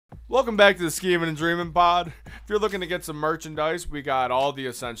Welcome back to the Schemin and Dreamin pod. If you're looking to get some merchandise, we got all the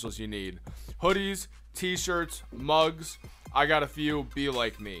essentials you need. Hoodies, t-shirts, mugs. I got a few. Be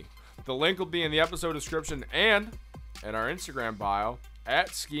like me. The link will be in the episode description and in our Instagram bio at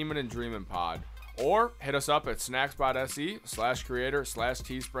Schemin and Dreamin pod. Or hit us up at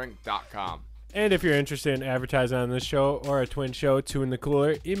snackspot.se/creator/teespring.com. And if you're interested in advertising on this show or a twin show, Two in the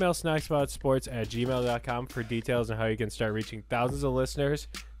Cooler, email snackspotsports@gmail.com for details on how you can start reaching thousands of listeners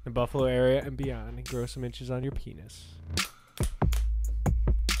in the Buffalo area and beyond and grow some inches on your penis.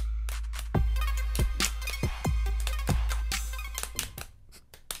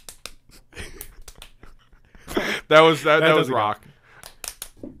 That was rock.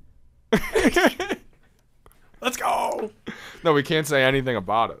 Let's go. No, we can't say anything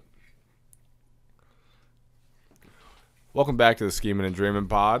about it. Welcome back to the Schemin and Dreamin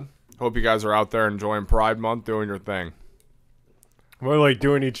pod. Hope you guys are out there enjoying Pride Month, doing your thing. We're like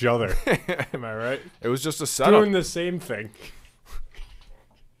doing each other. Am I right? It was just a setup. Doing the same thing.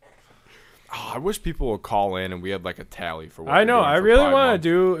 Oh, I wish people would call in and we had like a tally for what I know. I really want to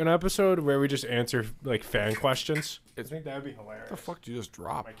do. do an episode where we just answer like fan questions. I think that would be hilarious. What the fuck did you just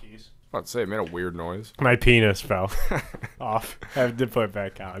drop? My keys. I was about to say, it made a weird noise. My penis fell off. I have to put it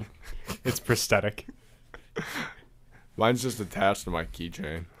back on. It's prosthetic. Mine's just attached to my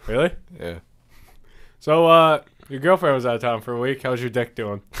keychain. Really? Yeah. So, your girlfriend was out of town for a week. How's your dick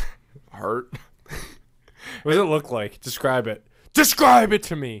doing? Hurt. What does it look like? Describe it. Describe it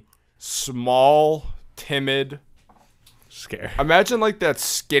to me. Small, timid. Scared. Imagine like that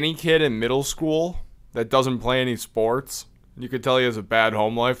skinny kid in middle school that doesn't play any sports. You could tell he has a bad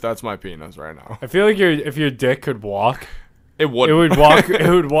home life. That's my penis right now. I feel like if your dick could walk, it would. It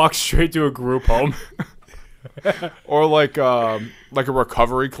would walk straight to a group home. Or like a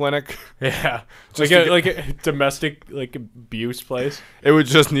recovery clinic. Yeah, like a domestic like abuse place. It would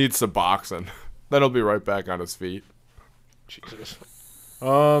just need some boxing. Then he'll be right back on his feet. Jesus.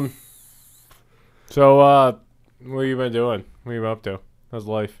 So what have you been doing? What have you been up to? How's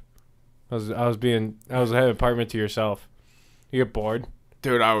life? I was having an apartment to yourself. You get bored?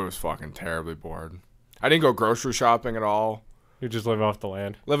 Dude, I was fucking terribly bored. I didn't go grocery shopping at all. You just live off the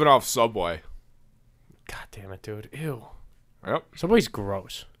land. Living off Subway. God damn it, dude. Ew. Yep. Subway's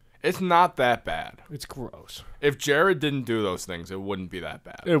gross. It's not that bad. It's gross. If Jared didn't do those things, it wouldn't be that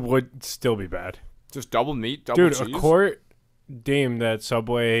bad. It would still be bad. Just double meat, double cheese. Dude, a court deemed that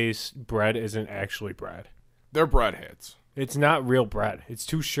Subway's bread isn't actually bread. They're bread hits. It's not real bread. It's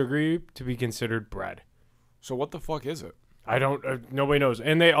too sugary to be considered bread. So what the fuck is it? I don't. Nobody knows.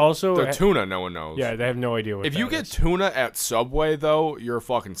 And they also the tuna. No one knows. Yeah, they have no idea what. If you get tuna at Subway, though, you're a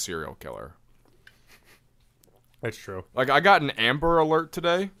fucking serial killer. That's true. Like I got an Amber Alert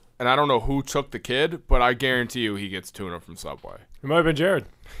today, and I don't know who took the kid, but I guarantee you he gets tuna from Subway. It might have been Jared.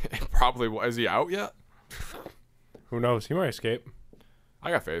 It probably was. Is he out yet? Who knows? He might escape. I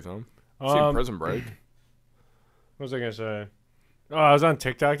got faith in him. Seen Prison Break. What was I gonna say? Oh, I was on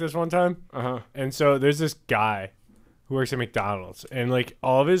TikTok this one time. And so there's this guy who works at McDonald's, and like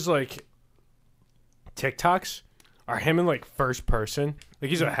all of his like TikToks are him in like first person. Like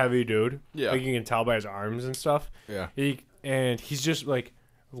he's a heavy dude. Yeah. Like you can tell by his arms and stuff. Yeah. He's just like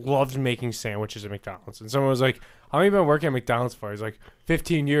loves making sandwiches at McDonald's. And someone was like, "How long have you been working at McDonald's for?" He's like,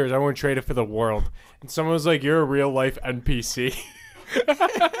 15 years. I wouldn't trade it for the world. And someone was like, "You're a real life NPC."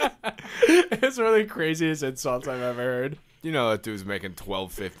 It's one of the craziest insults I've ever heard. You know that dude's making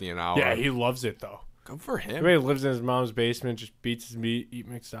 $12.50 an hour. Yeah, he loves it though. Good for him. He lives in his mom's basement, just beats his meat,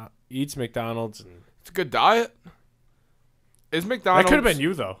 eats McDonald's, and it's a good diet. Is McDonald's? That could have been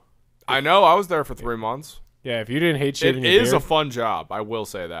you though. I know. I was there for 3 months. Yeah, if you didn't hate shit, it is a fun job. I will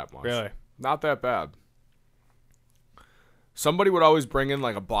say that much. Really, not that bad. Somebody would always bring in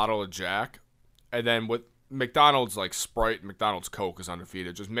like a bottle of Jack, and then with McDonald's like Sprite, and McDonald's Coke is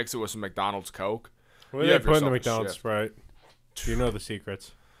undefeated. Just mix it with some McDonald's Coke. What do they put in the McDonald's Sprite? Do you know the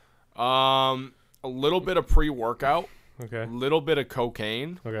secrets? A little bit of pre-workout. Okay. A little bit of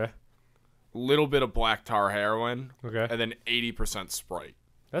cocaine. Okay. A little bit of black tar heroin. Okay. And then 80% Sprite.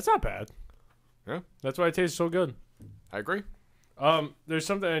 That's not bad. Yeah. That's why it tastes so good. I agree. There's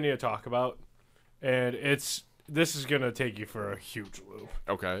something I need to talk about, and this is gonna take you for a huge loop.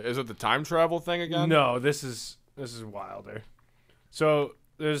 Okay. Is it the time travel thing again? No, this is wilder. So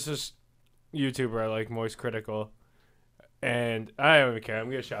there's this YouTuber I like, Moist Critical, and I don't even care. I'm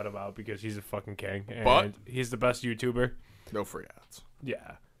gonna shout him out because he's a fucking king, and he's the best YouTuber. No free ads.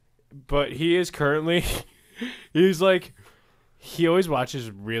 Yeah, but he is currently he's like he always watches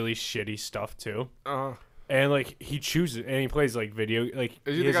really shitty stuff too. And like he chooses and he plays like video like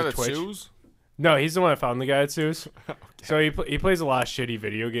is he the guy that sues? No, he's the one that found the guy at Sue's. Okay. So he plays a lot of shitty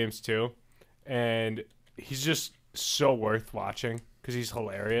video games too, and he's just so worth watching because he's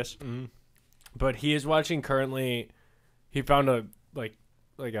hilarious. Mm-hmm. But he is watching currently. He found a like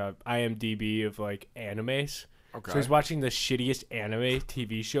a IMDb of like animes. Okay. So he's watching the shittiest anime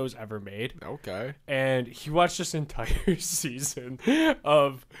TV shows ever made. Okay. And he watched this entire season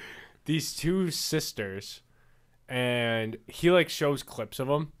of these two sisters, and he like shows clips of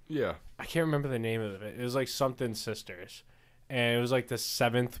them. Yeah. I can't remember the name of it. It was like something sisters, and it was like the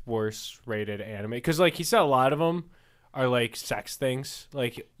 7th worst rated anime. Because like he said, a lot of them are like sex things.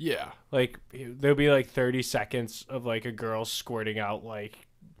 Like there'll be like 30 seconds of like a girl squirting out like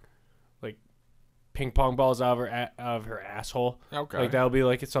ping pong balls out of her asshole. Okay. Like that'll be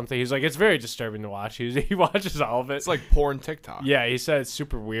like it's something. He's like, it's very disturbing to watch. He watches all of it. It's like porn TikTok. Yeah, he said it's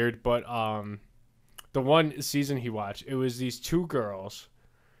super weird. But the one season he watched, it was these two girls,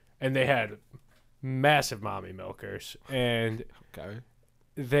 and they had massive mommy milkers, and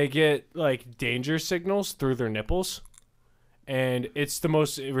they get like danger signals through their nipples, and it's the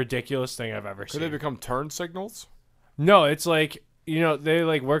most ridiculous thing I've ever seen. Could they become turn signals? No, it's like, they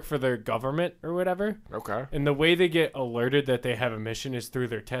like work for their government or whatever. Okay. And the way they get alerted that they have a mission is through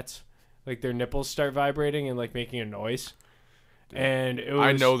their tits. Like their nipples start vibrating and like making a noise. Dude, and it was,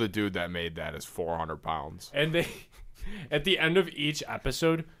 I know the dude that made that is 400 pounds. And they, at the end of each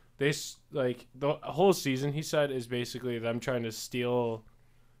episode, they like the whole season, he said, is basically them trying to steal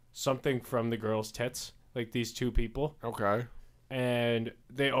something from the girls' tits. Like these two people. Okay. And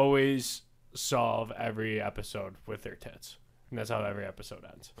they always solve every episode with their tits. And that's how every episode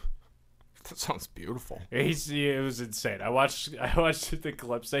ends. That sounds beautiful. It was insane. I watched the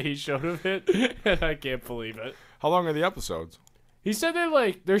clips that he showed of it, and I can't believe it. How long are the episodes? He said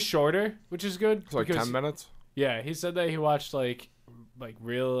they're shorter, which is good. It's like 10 minutes? Yeah, he said that he watched like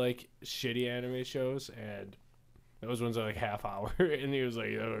real like shitty anime shows, and those ones are like half hour, and he was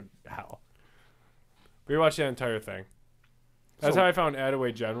like, oh, hell. We watched the entire thing. That's how I found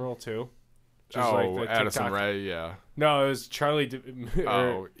Attaway General too. Like Addison Rae, yeah. No, it was Charlie.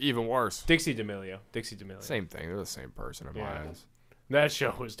 Even worse. Dixie D'Amelio. Same thing. They're the same person in my eyes. That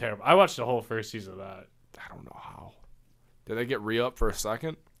show was terrible. I watched the whole first season of that. I don't know how. Did they get re-up for a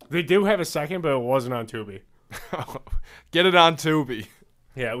second? They do have a second, but it wasn't on Tubi. Get it on Tubi.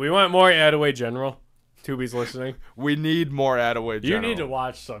 Yeah, we want more Attaway General. Tubi's listening. We need more Attaway General. You need to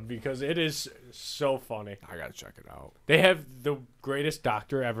watch some because it is so funny. I gotta check it out. They have the greatest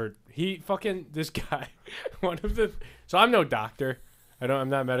doctor ever. This guy, so I'm no doctor. I'm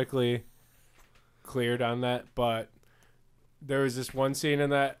not medically cleared on that, but there was this one scene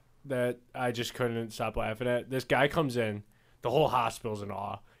in that I just couldn't stop laughing at. This guy comes in, the whole hospital's in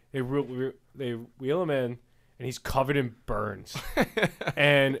awe. They wheel him in, and he's covered in burns,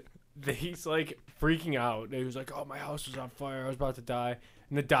 and he's like freaking out. He was like, "Oh, my house was on fire. I was about to die."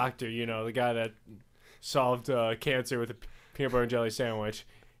 And the doctor, the guy that solved cancer with a peanut butter and jelly sandwich,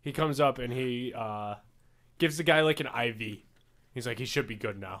 he comes up and he gives the guy like an IV. He's like, he should be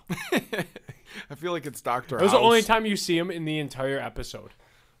good now. I feel like it's Dr. House. It was the only time you see him in the entire episode.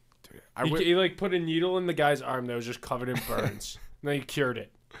 Dude, he like put a needle in the guy's arm that was just covered in burns. And then he cured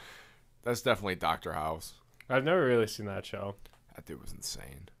it. That's definitely Dr. House. I've never really seen that show. That dude was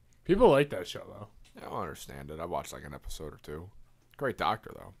insane. People like that show, though. I don't understand it. I watched like an episode or two. Great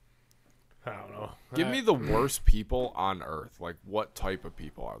doctor, though. I don't know. Give me the worst people on Earth. Like, what type of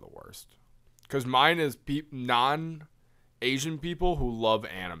people are the worst? Because mine is non-Asian people who love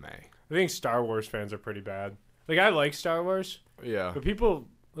anime. I think Star Wars fans are pretty bad. Like, I like Star Wars. Yeah. But people,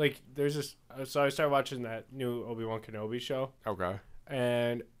 like, there's this... So I started watching that new Obi-Wan Kenobi show. Okay.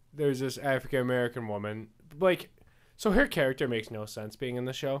 And there's this African-American woman. Like, so her character makes no sense being in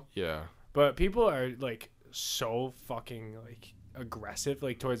the show. Yeah. But people are, like, so fucking, like, aggressive,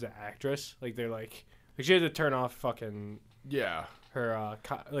 like, towards the actress. Like, they're, like she had to turn off fucking... Yeah. Her,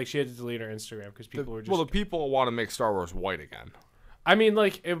 she had to delete her Instagram because people were just... Well, the people want to make Star Wars white again. I mean,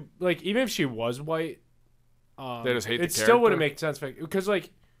 like, even if she was white... they just hate the character? It still wouldn't make sense. Because,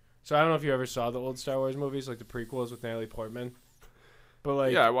 like... So, I don't know if you ever saw the old Star Wars movies, like the prequels with Natalie Portman. But,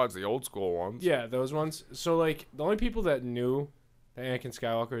 like... Yeah, I watched the old school ones. Yeah, those ones. So, like, the only people that knew that Anakin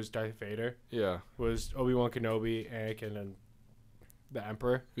Skywalker was Darth Vader... Yeah. ...was Obi-Wan Kenobi, Anakin, and the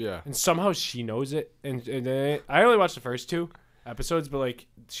Emperor. Yeah. And somehow she knows it. And I only watched the first 2 episodes, but, like,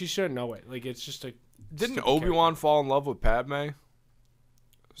 she shouldn't know it. Like, it's just a... Didn't Obi-Wan fall in love with Padme?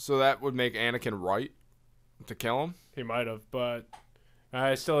 So that would make Anakin right to kill him? He might have, but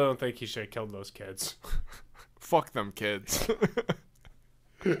I still don't think he should have killed those kids. Fuck them kids.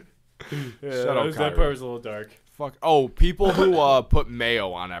 Yeah, that part was a little dark. Fuck. Oh, people who put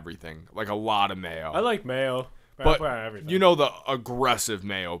mayo on everything. Like a lot of mayo. I like mayo. But put on everything. you know the aggressive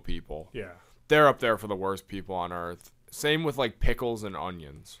mayo people. Yeah. They're up there for the worst people on earth. Same with like pickles and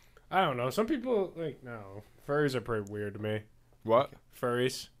onions. I don't know. Some people like no. Furries are pretty weird to me. What?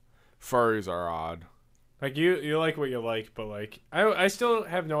 Furries. Furries are odd. Like you like what you like, but like I still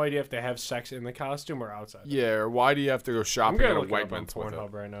have no idea if they have sex in the costume or outside. Yeah, or why do you have to go I'm shopping gonna at a look it up on Wegmans with it?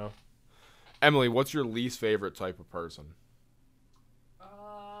 Pornhub right now. Emily, what's your least favorite type of person?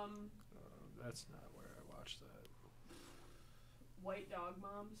 That's not where I watched that. White dog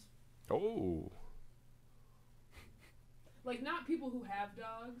moms. Oh. Like, not people who have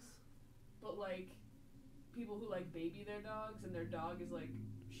dogs, but, like, people who, like, baby their dogs and their dog is, like,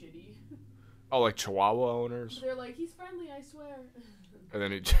 shitty. Oh, like Chihuahua owners? They're like, he's friendly, I swear. And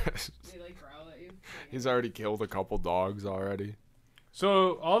then he just... They, like, growl at you. He's already killed a couple dogs already.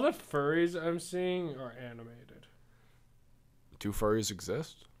 So all the furries I'm seeing are animated. Do furries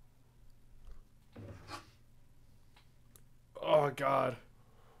exist? Oh God.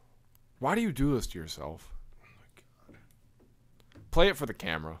 Why do you do this to yourself? Oh my God. Play it for the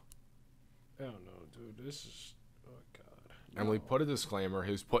camera. I don't know, dude. This is. Oh God. Emily, put a disclaimer.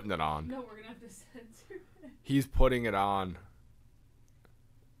 He's putting it on. No, we're gonna have to censor it. He's putting it on.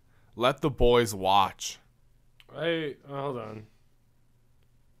 Let the boys watch. Hold on.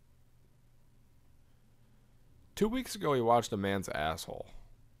 2 weeks ago, he watched a man's asshole.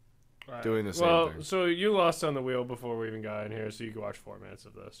 Right. Doing the same thing. So you lost on the wheel before we even got in here, so you can watch 4 minutes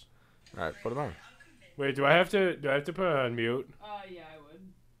of this. All right, put it on. Wait, do I have to put it on mute? Yeah, I would.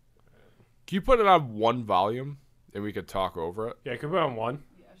 Can you put it on one volume, and we could talk over it? Yeah, can we put it on 1?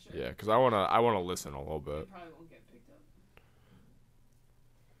 Yeah, sure. Yeah, because I wanna listen a little You bit. probably won't get picked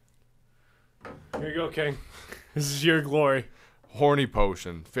up. Here you go, King. This is your glory. Horny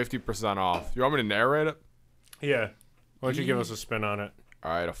potion, 50% off. You want me to narrate it? Yeah. Why don't you give us a spin on it?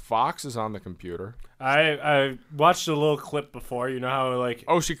 All right, a fox is on the computer. I watched a little clip before. You know how like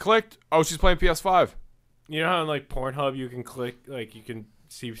Oh, she clicked. Oh, she's playing PS5. you know how on like Pornhub you can click like you can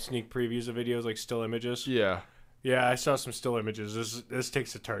see sneak previews of videos like still images. Yeah. Yeah, I saw some still images. This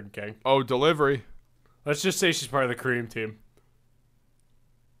takes a turn, King. Oh, delivery. Let's just say she's part of the cream team.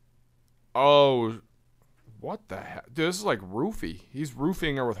 Oh, what the heck? Dude, this is like roofie. He's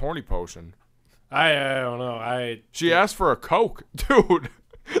roofing her with horny potion. I don't know. She asked for a Coke. Dude,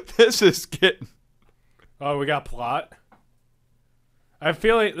 this is getting... Oh, we got plot. I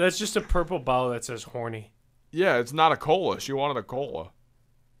feel like that's just a purple bottle that says horny. Yeah, it's not a cola. She wanted a cola.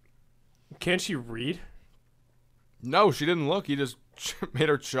 Can't she read? No, she didn't look. He just made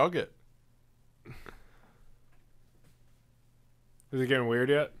her chug it. Is it getting weird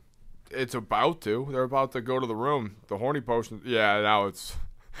yet? It's about to. They're about to go to the room. The horny potion... Yeah, now it's...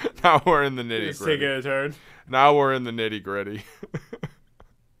 Now we're in the nitty It's gritty. taking a turn. Now we're in the nitty gritty.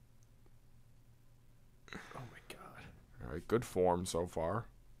 Oh my God. All right, good form so far.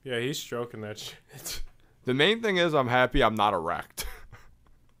 Yeah, he's stroking that shit. The main thing is I'm happy I'm not erect.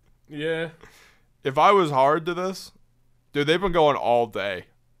 Yeah. If I was hard to this, dude, they've been going all day.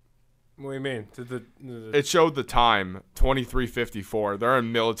 What do you mean? It showed the time, 23:54. They're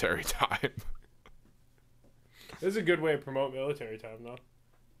in military time. This is a good way to promote military time, though.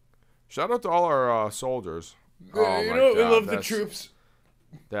 Shout out to all our soldiers. Yeah, you know, we love the troops.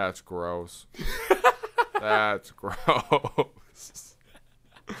 That's gross. That's gross.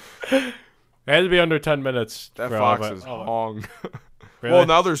 It had to be under 10 minutes. That for all fox of it. is Oh, hung. really? Well,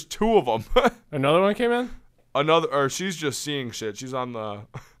 now there's two of them. Another one came in? Or she's just seeing shit. She's on the...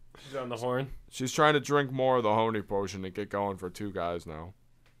 She's on the horn. She's trying to drink more of the horny potion to get going for 2 guys now.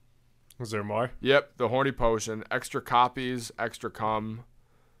 Was there more? Yep, the horny potion. Extra copies, extra cum,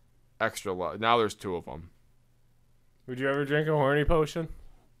 extra love. Now there's 2 of them. Would you ever drink a horny potion?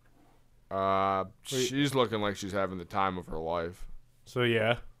 She's looking like she's having the time of her life. So,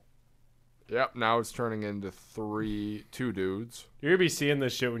 yeah. Yep, now it's turning into 2 dudes. You're going to be seeing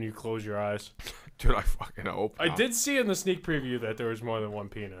this shit when you close your eyes. Dude, I fucking hope I not. did see in the sneak preview that there was more than one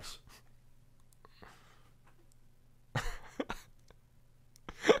penis.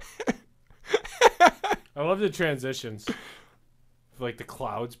 I love the transitions. Like the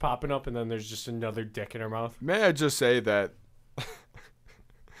clouds popping up and then there's just another dick in her mouth. May I just say that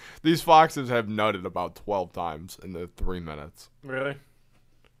these foxes have nutted about 12 times in the 3 minutes. Really?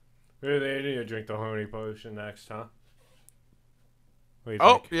 Maybe they need to drink the horny potion next, huh? What do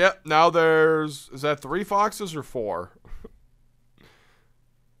you think? Yeah, now there's... Is that 3 foxes or 4?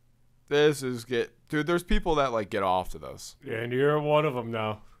 This is Dude, there's people that, like, get off to this. Yeah, and you're one of them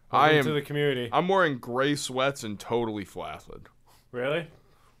now. I Welcome am... to the community. I'm wearing gray sweats and totally flaccid. Really?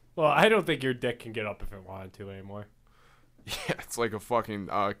 Well, I don't think your dick can get up if it wanted to anymore. Yeah, it's like a fucking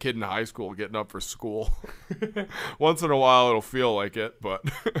kid in high school getting up for school. Once in a while, it'll feel like it, but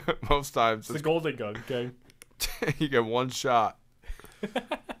most times It's the golden gun, gang. you get one shot.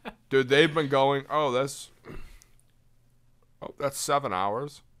 Dude, they've been going. Oh, that's 7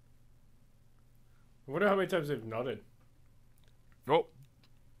 hours. I wonder how many times they've nutted. Oh,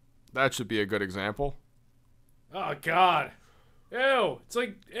 that should be a good example. Oh, God. Ew. It's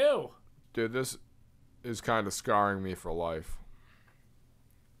like, ew. Dude, this is kind of scarring me for life.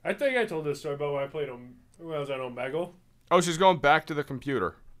 I think I told this story about when I was at Omegle. Oh, she's going back to the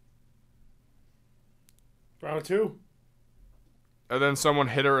computer. Round 2. And then someone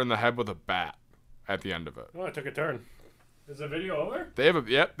hit her in the head with a bat at the end of it. Oh, I took a turn. Is the video over? They have a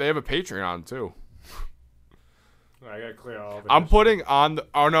Patreon too. Oh, I gotta clear all of it. I'm putting on the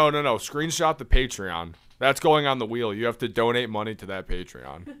no. Screenshot the Patreon. That's going on the wheel. You have to donate money to that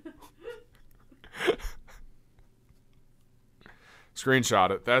Patreon.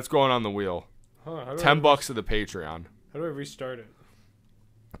 Screenshot it. That's going on the wheel. Huh, $10 to the Patreon. How do I restart it?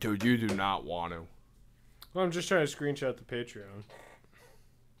 Dude, you do not want to. Well, I'm just trying to screenshot the Patreon.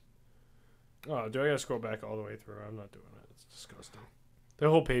 Oh, do I gotta scroll back all the way through? I'm not doing it. It's disgusting. The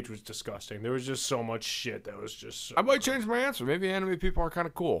whole page was disgusting. There was just so much shit that was just so... I might change my answer. Maybe anime people are kind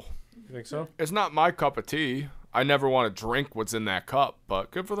of cool. You think so? It's not my cup of tea. I never want to drink what's in that cup, but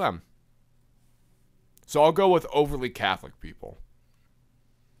good for them. So I'll go with overly Catholic people.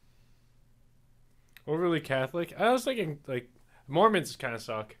 Overly Catholic? I was thinking, like, Mormons kind of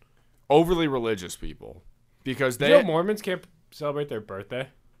suck. Overly religious people. Because You know Mormons can't celebrate their birthday?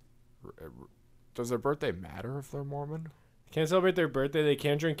 Does their birthday matter if they're Mormon? Can't celebrate their birthday. They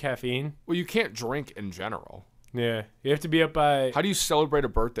can't drink caffeine. Well, you can't drink in general. Yeah. You have to be up by... How do you celebrate a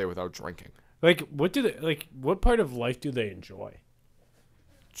birthday without drinking? Like, what part of life do they enjoy?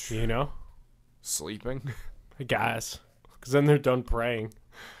 You know? Sleeping? I guess. Because then they're done praying.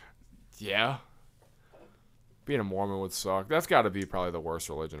 Yeah. Being a Mormon would suck. That's got to be probably the worst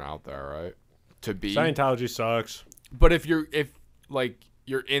religion out there, right? To be. Scientology sucks. But if you're in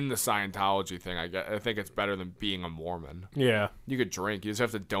the Scientology thing, I think it's better than being a Mormon. Yeah. You could drink. You just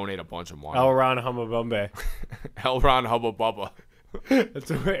have to donate a bunch of money. L. Ron Hubba Bumba. L. Ron Hubba Bubba.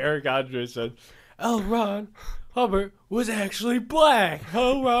 That's what Eric Andre said. L. Ron Hubbard was actually black.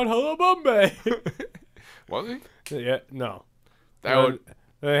 L. Ron Hubba Bumba. Was he? Yeah, no. They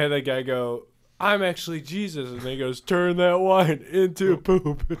had that guy go, I'm actually Jesus. And then he goes, turn that wine into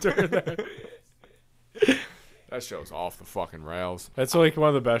poop. Turn that. That show's off the fucking rails. That's like one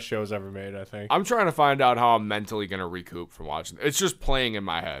of the best shows ever made, I think. I'm trying to find out how I'm mentally going to recoup from watching. It's just playing in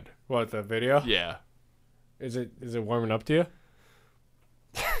my head. What, the video? Yeah. Is it warming up to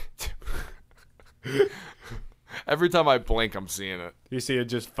you? Every time I blink, I'm seeing it. You see it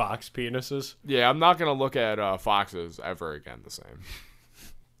just fox penises? Yeah, I'm not going to look at foxes ever again the same.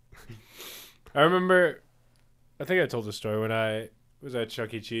 I remember, I think I told the story when I was at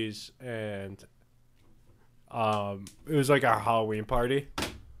Chuck E. Cheese and it was like our Halloween party.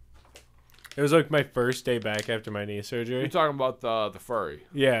 It was like my first day back after my knee surgery. You're talking about the furry.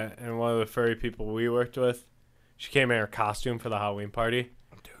 Yeah, and one of the furry people we worked with, she came in her costume for the Halloween party.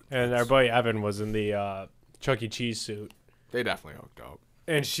 Dude, and our buddy Evan was in the Chuck E. Cheese suit. They definitely hooked up.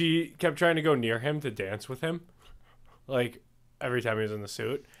 And she kept trying to go near him to dance with him. Like, every time he was in the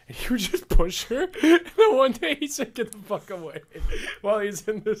suit. And he would just push her. And then one day he said, get the fuck away. While he's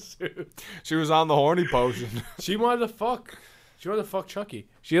in the suit. She was on the horny potion. She wanted to fuck. She wanted to fuck Chucky.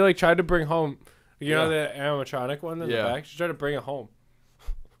 She, like, tried to bring home, you know the animatronic one in the back? She tried to bring it home.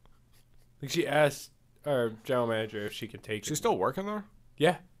 Like, she asked our general manager if she could take it. She's still working there?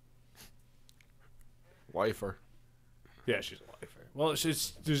 Yeah. Lifer. Yeah, she's a lifer. Well,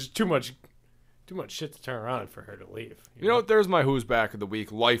 there's too much shit to turn around for her to leave. You know what? There's my who's back of the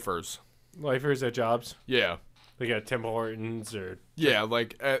week. Lifers. Lifers at jobs? Yeah. Like at Tim Hortons or... Yeah,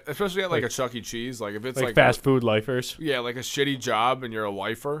 like, especially at like a Chuck E. Cheese. Like, if it's like fast food lifers. Yeah, like a shitty job and you're a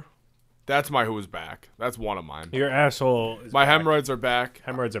lifer. That's my who's back. That's one of mine. Your asshole is My back. hemorrhoids are back.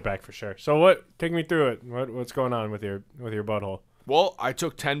 Hemorrhoids are back for sure. So what? Take me through it. What's going on with your butthole? Well, I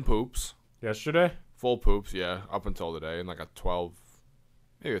took 10 poops. Yesterday? Full poops, yeah, up until today in like a 12,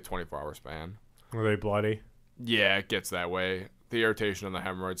 maybe a 24-hour span. Were they bloody? Yeah, it gets that way. The irritation and the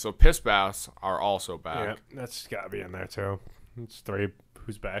hemorrhoids. So piss baths are also back. Yeah, that's got to be in there too. It's 3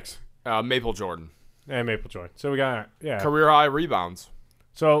 who's backs. Maple Jordan. And Maple Joy. So we got, Career high rebounds.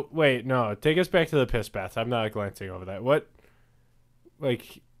 So, wait, no. Take us back to the piss bath. I'm not glancing over that. What,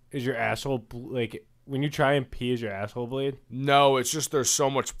 like, is your asshole, like, when you try and pee, is your asshole bleed? No, it's just there's so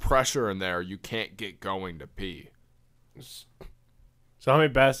much pressure in there you can't get going to pee. So how many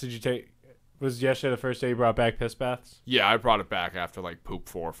baths did you take Was yesterday the first day you brought back piss baths? Yeah, I brought it back after like poop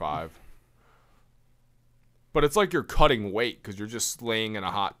 4 or 5. But it's like you're cutting weight because you're just laying in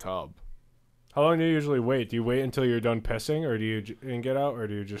a hot tub. How long do you usually wait? Do you wait until you're done pissing, or do you and get out, or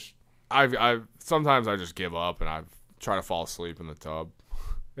do you just? Sometimes I just give up and I try to fall asleep in the tub.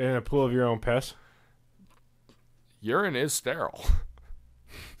 In a pool of your own piss? Urine is sterile.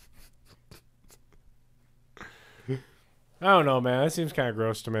 I don't know, man. That seems kind of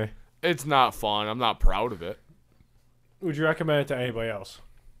gross to me. It's not fun. I'm not proud of it. Would you recommend it to anybody else?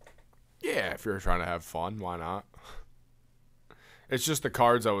 Yeah, if you're trying to have fun, why not? It's just the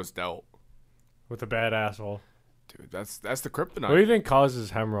cards I was dealt. With a bad asshole. Dude, that's the kryptonite. What do you think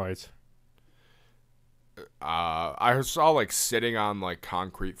causes hemorrhoids? I saw like sitting on like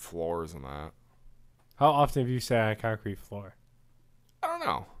concrete floors and that. How often have you sat on a concrete floor? I don't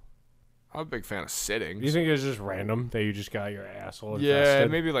know. I'm a big fan of sitting. Do you think it's just random that you just got your asshole infested? Yeah,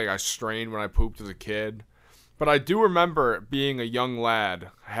 maybe like I strained when I pooped as a kid. But I do remember being a young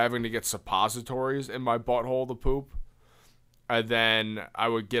lad having to get suppositories in my butthole to poop. And then I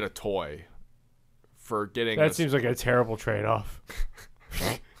would get a toy for getting That seems like a terrible trade-off.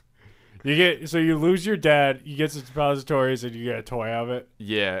 You lose your dad, you get some suppositories, and you get a toy out of it.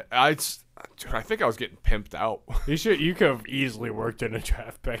 Yeah, I think I was getting pimped out. You could have easily worked in a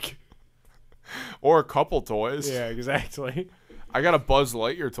draft pick. Or a couple toys. Yeah, exactly. I got a Buzz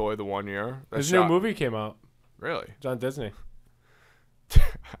Lightyear toy the one year. This new movie came out. Really? It's on Disney.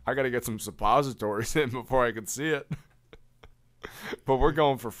 I got to get some suppositories in before I can see it. But we're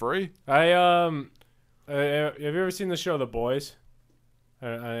going for free. Have you ever seen the show The Boys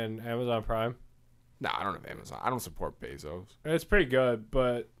on Amazon Prime? No, I don't have Amazon. I don't support Bezos. It's pretty good,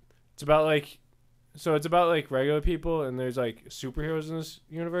 but it's about like regular people, and there's like superheroes in this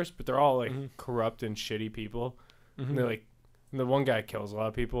universe, but they're all like corrupt and shitty people. And they're like, and the one guy kills a lot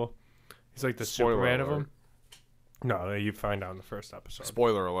of people. He's like the Superman of them. No, you find out in the first episode.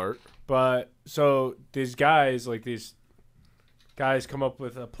 Spoiler alert. But so these guys come up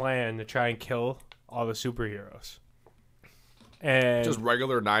with a plan to try and kill all the superheroes. And just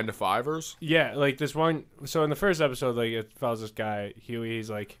regular 9-to-5ers? Yeah, like this one. So in the first episode, like it follows this guy, Huey.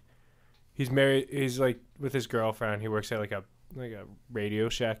 He's married. He's like with his girlfriend. He works at like a Radio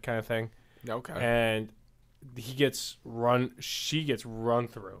Shack kind of thing. Okay. And she gets run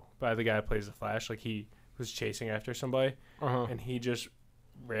through by the guy who plays the Flash. Like he was chasing after somebody, and he just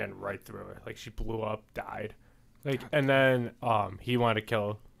ran right through her. Like she blew up, died. Like, and then he wanted to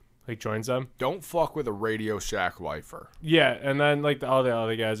kill, like joins them. Don't fuck with a Radio Shack lifer. Yeah, and then like all the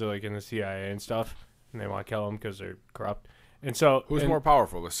other guys are like in the CIA and stuff, and they want to kill him because they're corrupt. And so who's more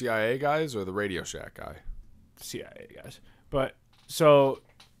powerful, the CIA guys or the Radio Shack guy? CIA guys. But so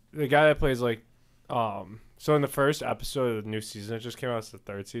the guy that plays like, so in the first episode of the new season, it just came out. It's the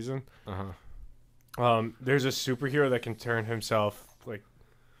 3rd season. There's a superhero that can turn himself like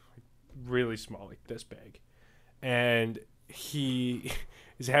really small, like this big. And he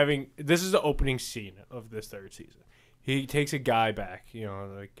is this is the opening scene of this 3rd season. He takes a guy back,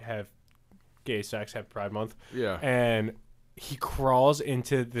 like have gay sex, have Pride Month. Yeah. And he crawls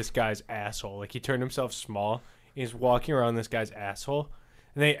into this guy's asshole. Like he turned himself small. He's walking around this guy's asshole.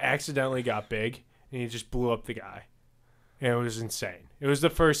 And they accidentally got big. And he just blew up the guy. And it was insane. It was the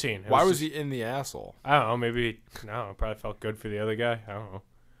first scene. Why was he in the asshole? I don't know. Maybe, it probably felt good for the other guy. I don't know.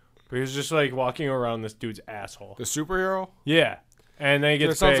 But he was just like walking around this dude's asshole. The superhero? Yeah. And then he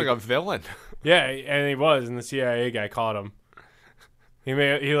gets sounds like a villain. Yeah, and he was, and the CIA guy caught him. He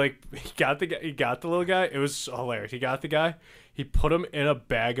got the little guy. It was hilarious. He got the guy. He put him in a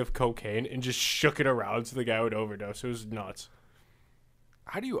bag of cocaine and just shook it around so the guy would overdose. It was nuts.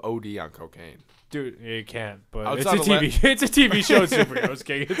 How do you OD on cocaine? Dude, you can't. But outside it's a TV show. Superheroes,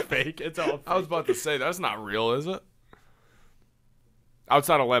 King. It's fake. It's all fake. I was about to say that's not real, is it?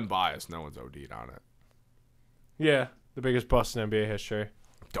 Outside of Len Bias, no one's OD'd on it. Yeah, the biggest bust in NBA history.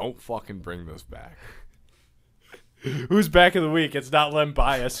 Don't fucking bring this back. Who's back of the week? It's not Len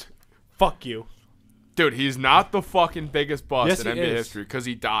Bias. Fuck you. Dude, he's not the fucking biggest bust in NBA is. history because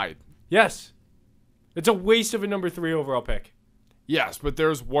he died. Yes. It's a waste of a number 3 overall pick. Yes, but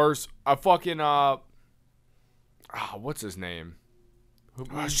there's worse. A fucking, what's his name?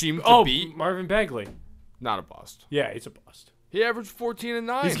 Schemin. Marvin Bagley. Not a bust. Yeah, he's a bust. He averaged 14 and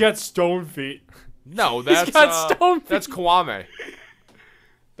 9. He's got stone feet. No, that's he's got stone feet. That's Kwame.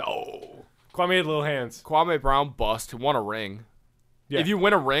 No. Kwame had little hands. Kwame Brown bust. He won a ring. Yeah. If you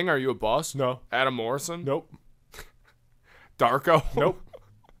win a ring, are you a bust? No. Adam Morrison? Nope. Darko? Nope.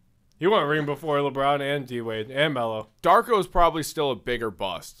 He won a ring before LeBron and D-Wade and Melo. Darko's probably still a bigger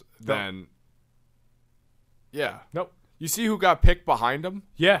bust than... Yeah. Nope. You see who got picked behind him?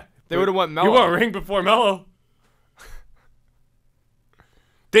 Yeah. They would have went Melo. You want a ring before Melo.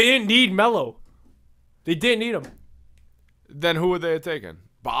 They didn't need Melo. They didn't need him. Then who would they have taken?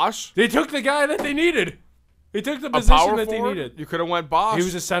 Bosch? They took the guy that they needed. They took the A position power that they forward? needed. You could have went Bosch. He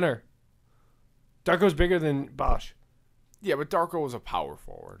was a center. Darko's bigger than Bosch. Yeah, but Darko was a power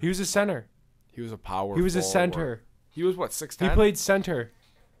forward. He was a center. He was a power He was a forward. center. He was what, 6'10"? He played center.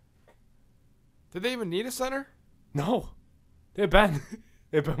 Did they even need a center? No. They had Ben.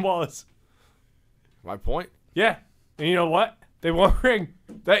 They had Ben Wallace. My point. Yeah. And you know what? They won a ring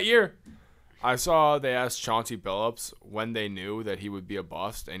that year. I saw they asked Chauncey Billups when they knew that he would be a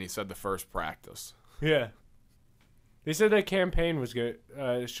bust, and he said the first practice. Yeah. They said that campaign was good.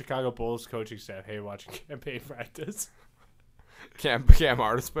 Chicago Bulls coaching staff hated watching campaign practice. Cam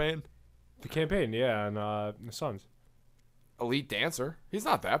Artispain? The campaign, yeah, and the Suns. Elite dancer. He's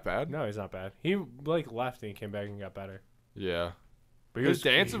not that bad. No, he's not bad. He left and he came back and got better. Yeah. But His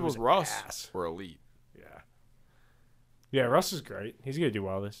dances with Russ ass. were elite. Yeah. Yeah, Russ is great. He's gonna do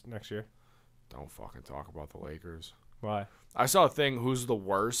well this next year. Don't fucking talk about the Lakers. Why? I saw a thing, who's the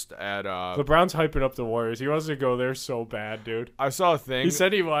worst at LeBron's hyping up the Warriors. He wants to go there so bad, dude. I saw a thing. He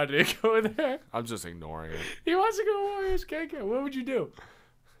said he wanted to go there. I'm just ignoring it. He wants to go Warriors. Can't go. What would you do?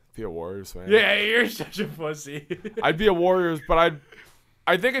 Be a Warriors fan. Yeah, you're such a pussy. I'd be a Warriors, but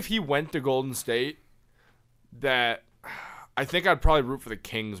I think if he went to Golden State, that I think I'd probably root for the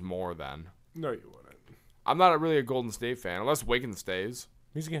Kings more then. No, you wouldn't. I'm not really a Golden State fan, unless Wiggins stays.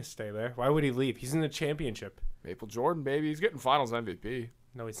 He's gonna stay there. Why would he leave? He's in the championship. Maple Jordan, baby. He's getting finals MVP.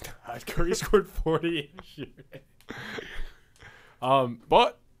 No, he's not. Curry scored 40 yesterday.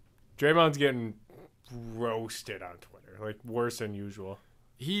 But Draymond's getting roasted on Twitter, like worse than usual.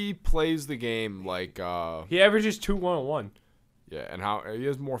 he plays the game like He averages 2 1-on-1. yeah, and how he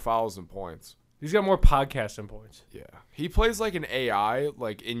has more fouls than points. He's got more podcasts than points. Yeah. He plays like an AI,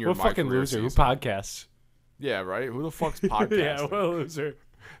 like in your What fucking micro loser? Who season. podcasts? Yeah, right? Who the fuck's podcasting? Yeah, what a loser.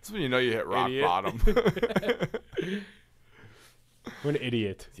 That's when you know you hit rock Idiot. bottom. What an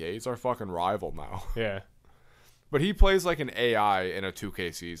idiot. Yeah, he's our fucking rival now. Yeah. But he plays like an AI in a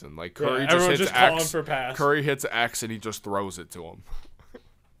 2K season. Like Curry just everyone's hits just calling X. for pass. Curry hits X and he just throws it to him.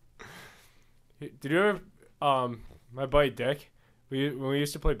 Did you ever, my buddy Dick, when we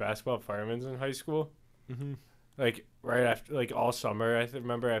used to play basketball at Fireman's in high school, like right after, like all summer, I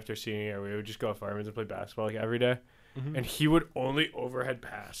remember after senior year, we would just go to Fireman's and play basketball like every day, and he would only overhead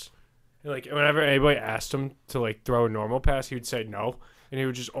pass. And, like whenever anybody asked him to like throw a normal pass, he would say no, and he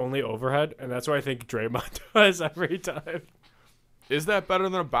would just only overhead, and that's what I think Draymond does every time. Is that better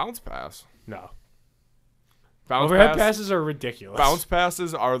than a bounce pass? No. Bounce Overhead passes are ridiculous. Bounce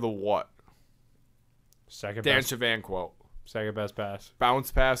passes are the what? Second Dan best. Chavan quote. Second best pass.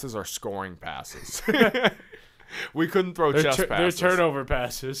 Bounce passes are scoring passes. We couldn't throw chest They're passes. turnover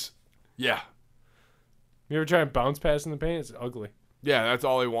passes. Yeah. You ever try and bounce pass in the paint? It's ugly. Yeah, that's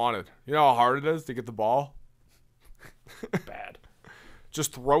all he wanted. You know how hard it is to get the ball? Bad.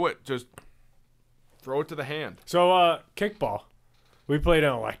 Just throw it. Just throw it to the hand. So, kickball. We played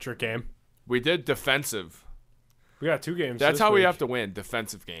an electric game. We did defensive. We got 2 games. That's this how we week. have to win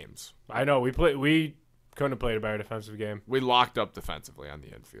defensive games. I know. We couldn't have played a better defensive game. We locked up defensively on the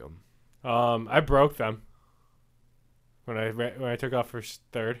infield. I broke them when I took off for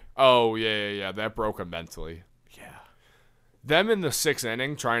third. Oh, yeah. That broke him mentally. Yeah. Them in the 6th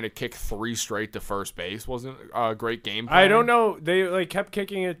inning trying to kick 3 straight to first base wasn't a great game plan. I don't know. They kept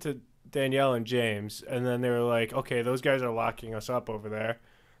kicking it to Danielle and James, and then they were like, "Okay, those guys are locking us up over there.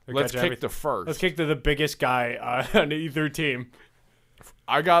 They're Let's catching kick to first. Let's kick to the biggest guy on either team."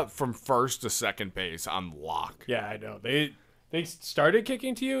 I got from first to second base on lock. Yeah, I know. They started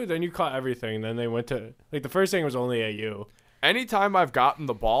kicking to you, then you caught everything. Then they went to the first thing was only at you. Anytime I've gotten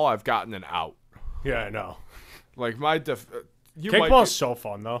the ball, I've gotten an out. Yeah, I know. Like my Kickball's so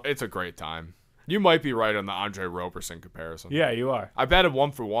fun though. It's a great time. You might be right on the Andre Roberson comparison. Yeah, you are. I betted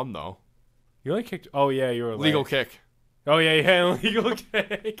 1-for-1 though. You only kicked. Oh yeah, you were Legal late. kick. Oh yeah, illegal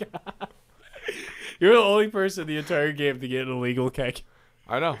kick. You're the only person in the entire game to get an illegal kick.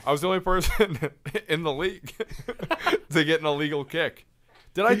 I know. I was the only person in the league to get an illegal kick.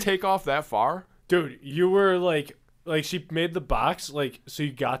 Did I take off that far? Dude, you were like she made the box so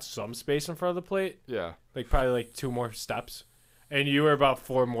you got some space in front of the plate. Yeah. Probably 2 more steps. And you were about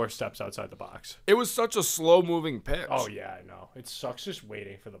 4 more steps outside the box. It was such a slow-moving pitch. Oh, yeah, I know. It sucks just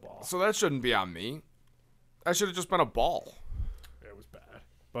waiting for the ball. So that shouldn't be on me. That should have just been a ball. It was bad.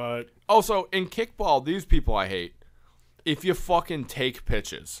 But Also, in kickball, these people I hate. If you fucking take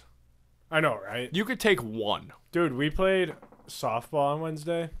pitches. I know, right? You could take 1. Dude, we played softball on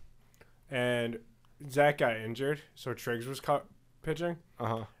Wednesday, and Zach got injured, so Triggs was pitching.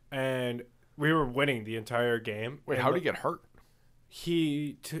 Uh-huh. and we were winning the entire game. Wait, how did he get hurt?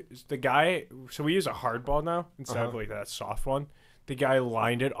 The guy. So we use a hard ball now instead of like that soft one. The guy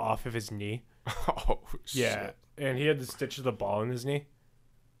lined it off of his knee. Oh, yeah, shit. and he had to stitch the ball in his knee.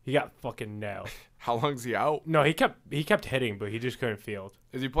 He got fucking nailed. How long's he out? No, he kept hitting, but he just couldn't field.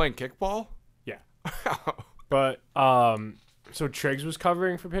 Is he playing kickball? Yeah. But so Triggs was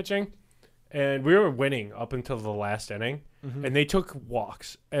covering for pitching, and we were winning up until the last inning, and they took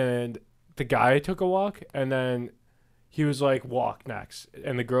walks, and the guy took a walk, and then he was like, walk next,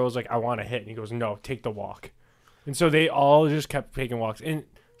 and the girl was like, I want to hit, and he goes, no, take the walk. And so they all just kept taking walks, and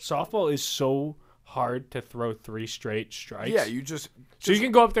softball is so hard to throw 3 straight strikes. Yeah, you just so you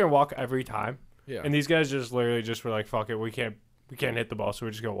can go up there and walk every time. Yeah. And these guys just literally just were like, fuck it, we can't hit the ball, so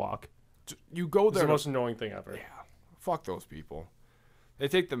we're just gonna walk. You go It's there. the most annoying thing ever. Yeah. Fuck those people. They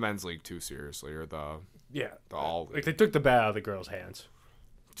take the men's league too seriously, or the all like they took the bat out of the girls' hands.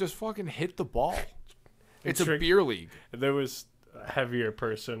 just fucking hit the ball. It's a Trick- beer league. There was a heavier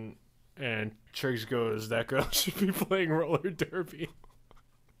person, and Triggs goes, that girl should be playing roller derby.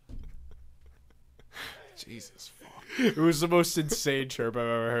 Jesus fuck. It was the most insane chirp I've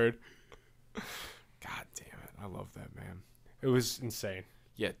ever heard. God damn it. I love that, man. It was insane.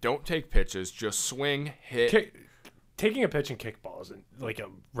 Yeah, don't take pitches. Just swing, hit. Taking a pitch and kickball is like a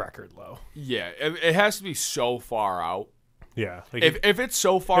record low. Yeah, it has to be so far out. Yeah. Like If it's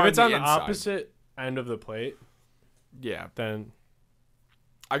so far if it's on the inside, opposite end of the plate, yeah, then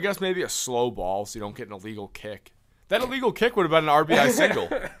I guess maybe a slow ball so you don't get an illegal kick. That illegal kick would have been an RBI single.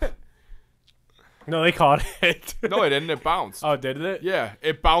 no, they caught it. No, it didn't. It bounced. Oh, did it? Yeah,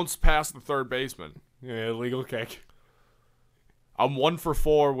 it bounced past the third baseman. Yeah, illegal kick. I'm 1 for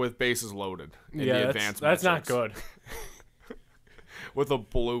 4 with bases loaded in the advanced that's not metrics. good. With a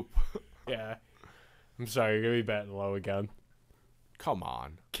bloop. Yeah. I'm sorry, you're going to be batting low again. Come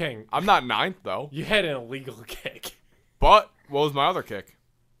on. King, I'm not 9th, though. you had an illegal kick. But what was my other kick?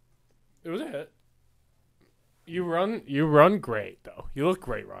 It was a hit. You run great though. You look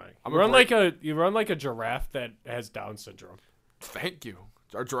great running. You run like a giraffe that has Down syndrome. Thank you.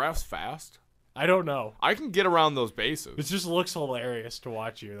 Are giraffes fast? I don't know. I can get around those bases. It just looks hilarious to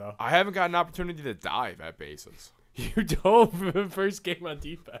watch you though. I haven't got an opportunity to dive at bases. You dove for the first game on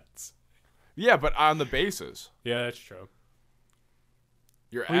defense. Yeah, but on the bases. Yeah, that's true.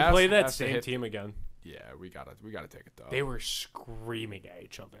 Your We ass play that has to same hit- team again. Yeah, we gotta take it though. They were screaming at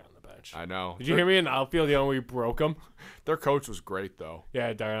each other on the bench. I know. Did you hear me in the outfield the we broke them? Their coach was great though.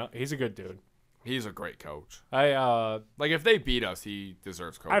 Yeah, Darnell, he's a good dude. He's a great coach. Like if they beat us, he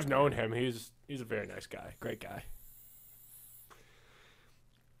deserves coach. I've known him. He's a very nice guy. Great guy.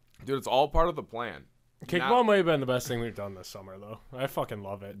 Dude, it's all part of the plan. Kickball might have been the best thing we've done this summer though. I fucking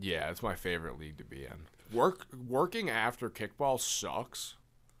love it. Yeah, it's my favorite league to be in. Working after kickball sucks.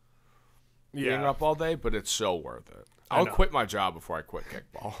 Being up all day, but it's so worth it. I'll quit my job before I quit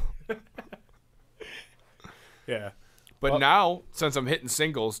kickball. Yeah. But now, since I'm hitting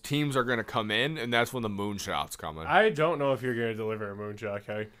singles, teams are going to come in, and that's when the moonshot's coming. I don't know if you're going to deliver a moonshot,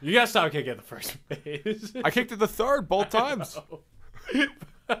 okay? You got to stop kicking at the first base. I kicked it the third both times.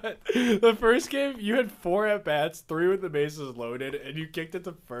 The first game, you had 4 at-bats, 3 with the bases loaded, and you kicked it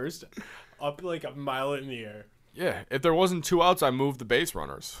to first up like a mile in the air. Yeah, if there wasn't 2 outs, I moved the base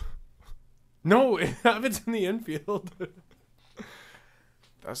runners. No, it happens in the infield.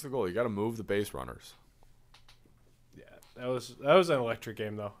 That's the goal. You got to move the base runners. Yeah, that was an electric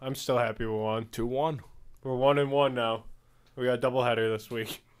game, though. I'm still happy we won. 2-1. We're 1-1 now. We got a doubleheader this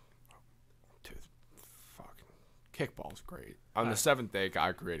week. Dude, fucking kickball's great. On the 7th day,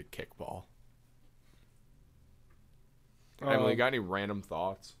 I created kickball. Emily, got any random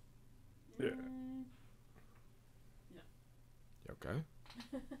thoughts? Yeah. No. You okay?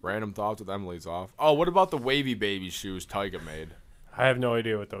 Random thoughts with Emily's off. Oh, what about the wavy baby shoes Tyga made? I have no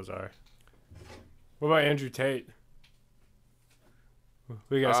idea what those are. What about Andrew Tate? What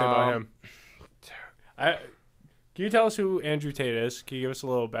do you got to say about him? Can you tell us who Andrew Tate is? Can you give us a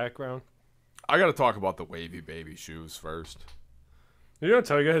little background? I got to talk about the wavy baby shoes first. You know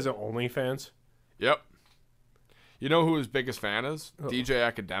Tyga has an OnlyFans? Yep. You know who his biggest fan is? DJ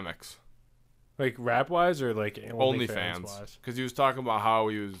Academics. Like rap-wise or like OnlyFans? OnlyFans. Because he was talking about how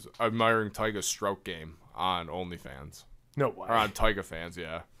he was admiring Tyga's stroke game on OnlyFans. No way. Or on Tyga fans,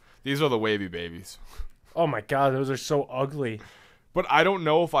 yeah. These are the wavy babies. Oh my god, those are so ugly. But I don't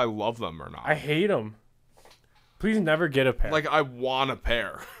know if I love them or not. I hate them. Please never get a pair. Like, I want a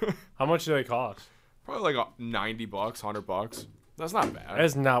pair. How much do they cost? Probably like $90, $100. That's not bad. That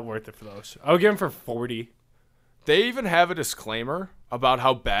is not worth it for those. I'll get them for 40. They even have a disclaimer about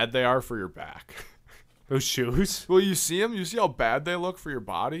how bad they are for your back. Those shoes? Well, you see them? You see how bad they look for your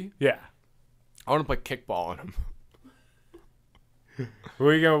body? Yeah. I want to play kickball in them.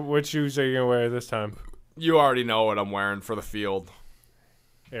 What shoes are you gonna wear this time? You already know what I'm wearing for the field.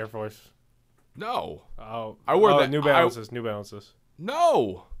 Air Force. No. Oh, I wore the New Balances. New Balances.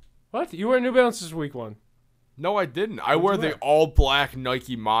 No. What? You wear New Balances week 1? No, I didn't. I wear the all black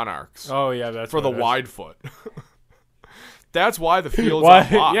Nike Monarchs. Oh yeah, that's for the what it is. wide foot. That's why the field's Why?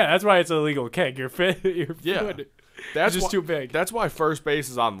 unlocked. Yeah, that's why it's illegal kick. Your foot. Yeah. That's just too big. That's why first base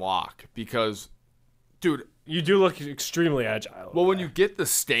is on lock because, dude. You do look extremely agile. Well, when you get the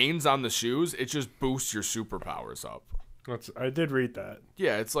stains on the shoes, it just boosts your superpowers up. I did read that.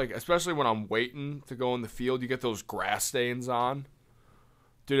 Yeah, it's like, especially when I'm waiting to go in the field, you get those grass stains on.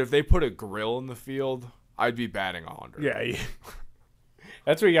 Dude, if they put a grill in the field, I'd be batting 100. Yeah.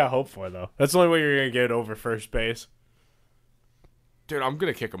 That's what you got hope for, though. That's the only way you're going to get over first base. Dude, I'm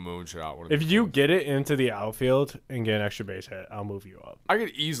going to kick a moonshot. If you get it into the outfield and get an extra base hit, I'll move you up. I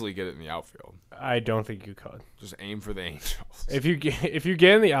could easily get it in the outfield. I don't think you could. Just aim for the Angels. If you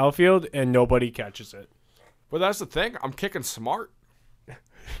get in the outfield and nobody catches it. But that's the thing. I'm kicking smart.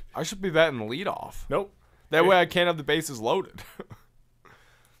 I should be batting leadoff. Nope. That way I can't have the bases loaded.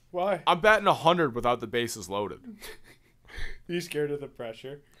 Why? I'm batting 100 without the bases loaded. You scared of the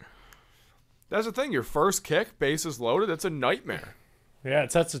pressure? That's the thing. Your first kick, bases loaded, that's a nightmare. Yeah,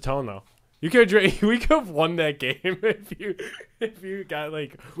 it sets the tone though. We could have won that game if you got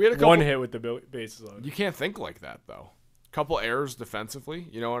like one hit with the bases loaded. You can't think like that though. Couple errors defensively,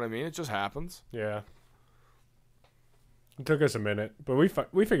 you know what I mean? It just happens. Yeah. It took us a minute, but we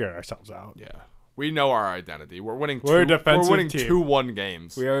figured ourselves out. Yeah. We know our identity. We're winning. We're a defensive We're winning team. 2-1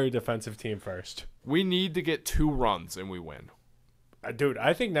 games. We are a defensive team first. We need to get 2 runs and we win. Dude,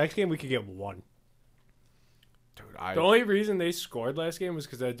 I think next game we could get 1. Dude, the only reason they scored last game was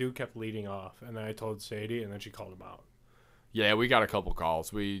because that dude kept leading off, and then I told Sadie, and then she called him out. Yeah, we got a couple calls.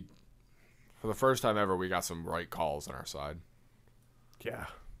 For the first time ever, we got some right calls on our side. Yeah.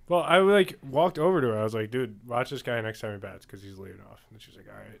 Well, I walked over to her. I was like, dude, watch this guy next time he bats because he's leading off. And she's like,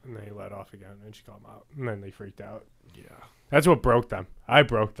 all right. And then he led off again, and she called him out. And then they freaked out. Yeah. That's what broke them. I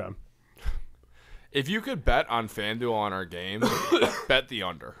broke them. If you could bet on FanDuel on our game, bet the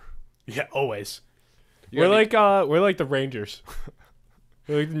under. Yeah, always. We're like the Rangers.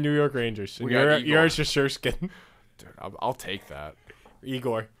 We're like the New York Rangers. And you're Sherskin. Dude, I'll take that.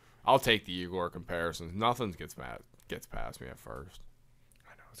 Igor. I'll take the Igor comparisons. Nothing gets past me at first. I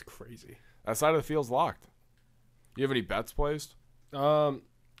know, it's crazy. That side of the field's locked. You have any bets placed? Well,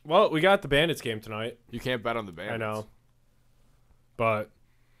 we got the Bandits game tonight. You can't bet on the Bandits. I know. But,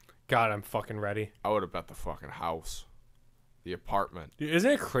 God, I'm fucking ready. I would have bet the fucking house. The apartment. Dude,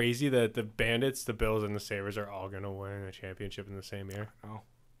 isn't it crazy that the Bandits, the Bills, and the Sabres are all going to win a championship in the same year? Oh.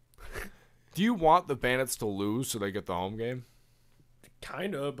 Do you want the Bandits to lose so they get the home game?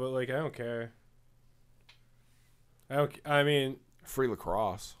 Kind of, but, I don't care. I mean... Free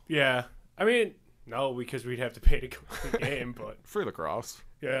lacrosse. Yeah. I mean, no, because we'd have to pay to go to the game, but... Free lacrosse.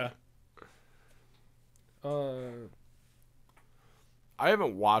 Yeah. I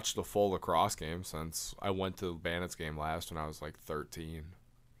haven't watched a full lacrosse game since I went to the Bandits game last when I was 13.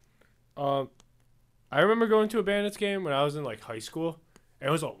 I remember going to a Bandits game when I was in high school. And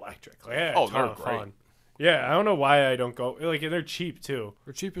it was electric. I had a ton of fun. Yeah, I don't know why I don't go. They're cheap too.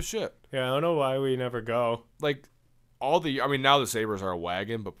 They're cheap as shit. Yeah, I don't know why we never go. Now the Sabres are a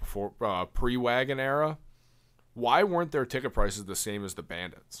wagon, but before pre-wagon era, why weren't their ticket prices the same as the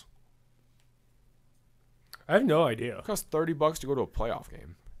Bandits? I have no idea. It costs $30 to go to a playoff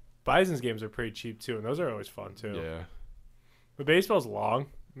game. Bison's games are pretty cheap too, and those are always fun too. Yeah. But baseball's long.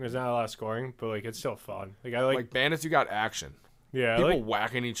 There's not a lot of scoring, but it's still fun. I like Bandits, you got action. Yeah, people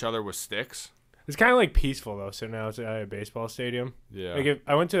whacking each other with sticks. It's kind of peaceful though. So now it's at a baseball stadium. Yeah.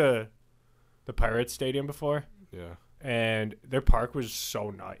 I went to the Pirates Stadium before. Yeah. And their park was so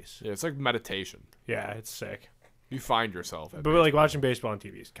nice. Yeah, it's like meditation. Yeah, it's sick. You find yourself. But watching baseball on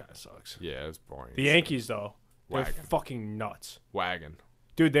TV kind of sucks. Yeah, it's boring. The Yankees though, they're fucking nuts. Wagon.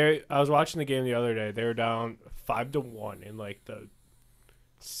 Dude, I was watching the game the other day. They were down 5-1 in the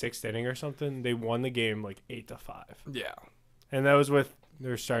 6th inning or something. They won the game 8-5. Yeah. And that was with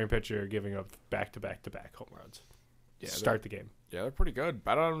their starting pitcher giving up back-to-back home runs. Yeah, start the game. Yeah, they're pretty good.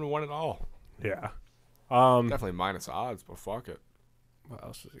 Bet on them to win it all. Yeah. Definitely minus odds, but fuck it. What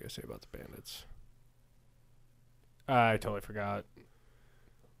else was I going to say about the Bandits? I totally forgot.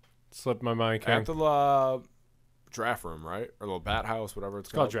 Slipped my mind. At the draft room, right? Or the bat house, whatever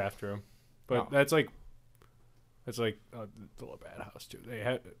it's called. It's called draft room. But that's the little bat house, too. They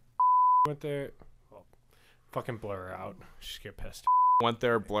had went there. Well, fucking blur her out. Just get pissed. went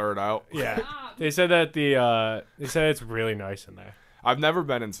there, blurred out. Yeah. Stop. They said that they said it's really nice in there. I've never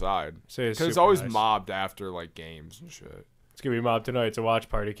been inside. So Because it's always mobbed after, like, games and shit. It's going to be mobbed tonight. It's a watch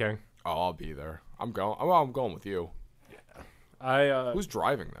party, King. Oh, I'll be there. I'm going. Well, I'm going with you. Who's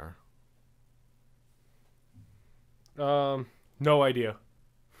driving there? No idea.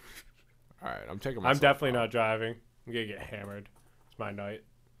 All right, I'm taking. I'm definitely not driving. I'm gonna get hammered. It's my night.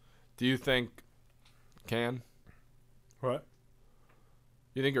 Do you think can? What?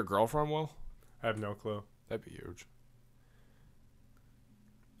 You think your girlfriend will? I have no clue. That'd be huge.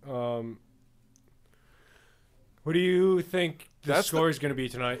 What do you think the That's score is gonna be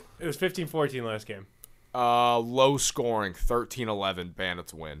tonight? It was 15-14 last game. Low scoring, 13-11.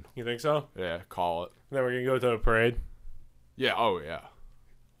 Bandits win. You think so? Yeah, call it. And then we're gonna go to the parade. Yeah. Oh yeah.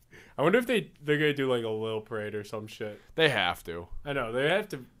 I wonder if they're gonna do like a little parade or some shit. They have to I know they have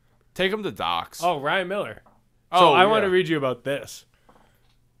to. take them to docks. Oh, Ryan Miller. Oh, So I yeah. want to read you about this.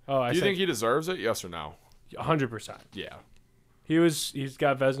 Oh, Do you think he deserves it? Yes or no? 100%? Yeah. He's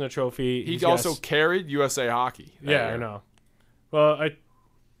got Vezina trophy. He He's also got, carried USA Hockey. that yeah, year. I know. Well,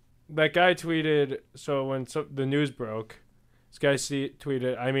 that guy tweeted. So when the news broke, this guy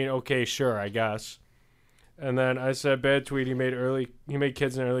tweeted. I mean, okay, sure, I guess. And then I said, bad tweet. He made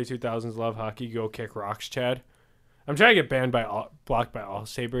kids in the early 2000s love hockey. Go kick rocks, Chad. I'm trying to get blocked by all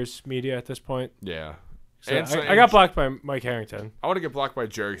Sabres media at this point. Yeah. So And I got blocked by Mike Harrington. I want to get blocked by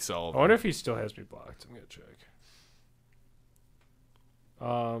Jerry I Sullivan. wonder if he still has me blocked. I'm gonna check.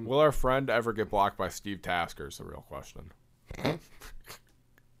 Will our friend ever get blocked by Steve Tasker is the real question.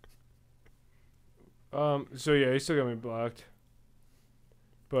 So yeah, he still got me blocked.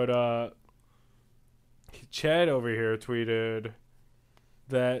 But Chad over here tweeted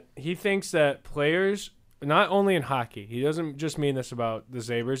that he thinks that players, not only in hockey, he doesn't just mean this about the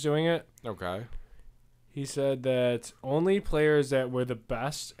Sabres doing it. Okay. He said that only players that were the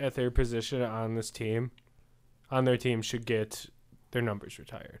best at their position on their team should get their numbers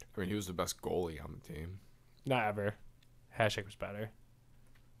retired. I mean, he was the best goalie on the team. Not ever. Hasek was better.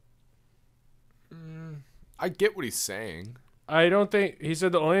 I get what he's saying. I don't think he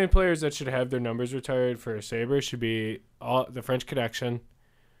said the only players that should have their numbers retired for Sabres should be all the French Connection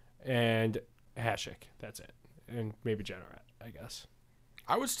and Hasek. That's it, and maybe Generat, I guess.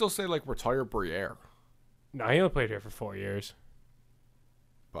 I would still say, like, retire Briere. No, he only played here for 4 years.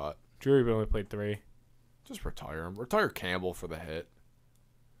 But Drury only played 3. just retire him. Retire Campbell for the hit.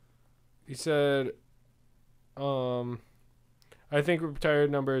 He said, I think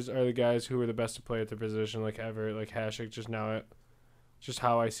retired numbers are the guys who were the best to play at the position, like ever, like Hasek. Just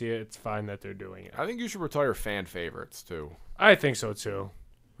how I see it, it's fine that they're doing it. I think you should retire fan favorites, too. I think so, too.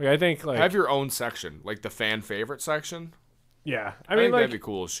 Like, I think, like... Have your own section, like the fan favorite section. Yeah. I mean, think like... that'd be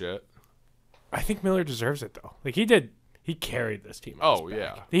cool as shit. I think Miller deserves it, though. Like, he carried this team. Oh,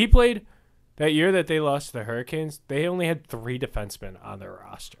 yeah. He played... That year that they lost to the Hurricanes, they only had 3 defensemen on their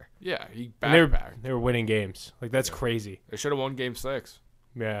roster. Yeah, he And backpacked. they were winning games. Like, that's crazy. They should have won Game 6.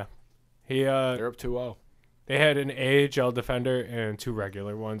 Yeah. They're up 2-0. They had an AHL defender and 2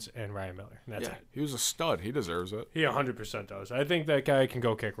 regular ones and Ryan Miller. And that's Yeah, it. he was a stud. He deserves it. He 100% does. I think that guy can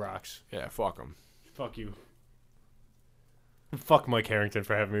go kick rocks. Yeah, fuck him. Fuck you. Fuck Mike Harrington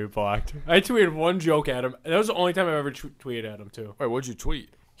for having me blocked. I tweeted one joke at him. That was the only time I ever tweeted at him, too. Wait, what'd you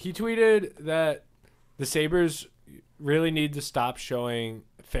tweet? He tweeted that the Sabres really need to stop showing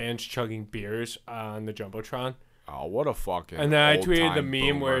fans chugging beers on the Jumbotron. Oh, what a fucking And then I tweeted the old-time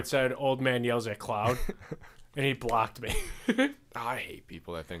meme where boomer. it said, old man yells at cloud. And he blocked me. I hate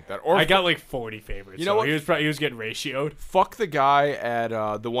people that think that. Or I got like 40 favorites. You know what? He was getting ratioed. fuck the guy at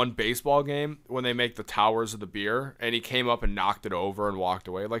the one baseball game when they make the towers of the beer and he came up and knocked it over and walked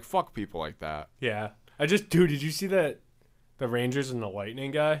away. Like, fuck people like that. Yeah. Dude, did you see that? The Rangers and the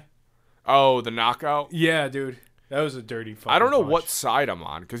Lightning guy? Oh, the knockout? Yeah, dude. That was a dirty fucking I don't know punch. what side I'm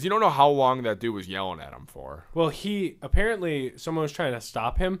on because you don't know how long that dude was yelling at him for. Well, apparently someone was trying to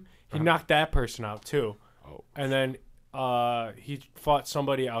stop him. He knocked that person out too. Oh. And then he fought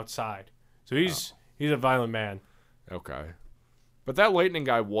somebody outside. So he's a violent man. Okay. But that Lightning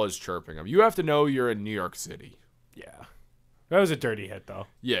guy was chirping him. You have to know you're in New York City. Yeah. That was a dirty hit though.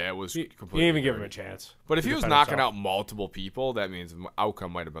 Yeah, it was He completely didn't even give dirty. him a chance. But if to he was defend knocking himself. out multiple people, that means the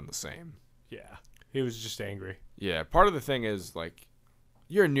outcome might have been the same. Yeah. He was just angry. Yeah, part of the thing is, like,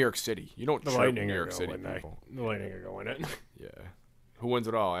 you're in New York City. You don't The chirp Lightning New are York going City to win. people. The Lightning are going to win it. Yeah. Who wins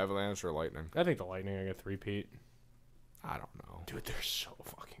it all, Avalanche or Lightning? I think the Lightning are going to three-peat. I don't know. Dude, they're so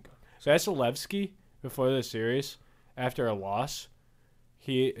fucking good. So Vasilevsky, before the series, after a loss,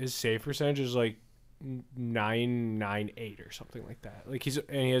 his save percentage is like 998 or something like that. Like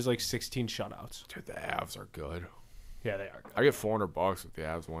he has like 16 shutouts. Dude, the Avs are good. Yeah, they are good. I get $400 if the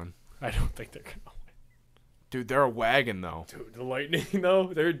Avs win. I don't think they're gonna win. Dude, they're a wagon though. Dude, the Lightning though,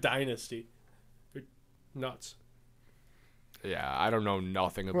 they're a dynasty. They're nuts. Yeah, I don't know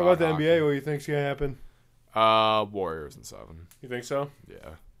nothing about. What about the hockey. NBA? What do you think's gonna happen? Warriors in 7. You think so?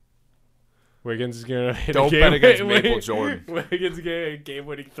 Yeah. Wiggins is gonna hit Don't a game. bet against Maple Jordan. Wiggins is getting a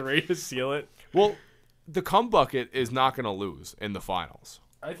game-winning 3 to seal it. Well, the cum bucket is not going to lose in the finals.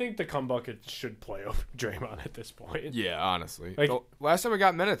 I think the cum bucket should play over Draymond at this point. Yeah, honestly. Like- The last time we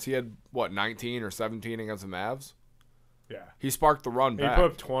got minutes, he had, 19 or 17 against the Mavs? Yeah. He sparked the run He back. put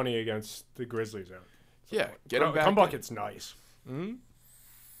up 20 against the Grizzlies out. Yeah, get him back. Cum bucket's nice. Mm-hmm.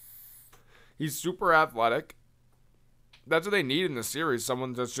 He's super athletic. That's what they need in the series,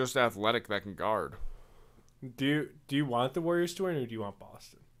 someone that's just athletic that can guard. Do you want the Warriors to win or do you want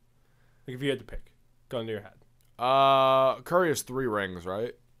Boston? Like if you had to pick, gun to your head. Curry has 3 rings,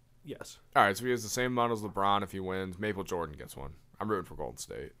 right? Yes. All right, so he has the same amount as LeBron if he wins. Maple Jordan gets one. I'm rooting for Golden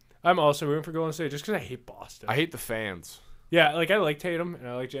State. I'm also rooting for Golden State just because I hate Boston. I hate the fans. Yeah, like I like Tatum and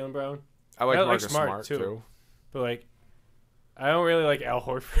I like Jaylen Brown, I like I like Marcus Smart, Smart, too. too. but like I don't really like Al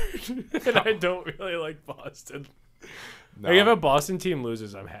Horford and I don't really like Boston. No. Like if a Boston team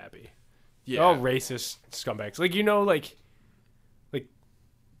loses, I'm happy. Yeah. They're all racist scumbags. Like like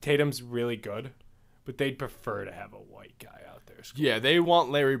Tatum's really good, but they'd prefer to have a white guy out there. Yeah, they want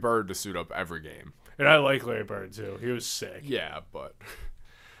Larry Bird to suit up every game. And I like Larry Bird too. He was sick. Yeah, but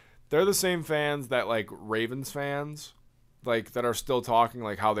they're the same fans that like Ravens fans, like that are still talking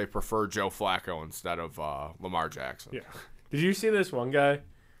like how they prefer Joe Flacco instead of Lamar Jackson. Yeah. Did you see this one guy?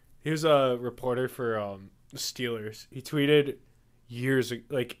 He was a reporter for the Steelers. He tweeted years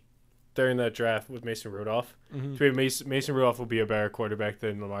like during that draft with Mason Rudolph. Mm-hmm. Tweeted Mason Rudolph will be a better quarterback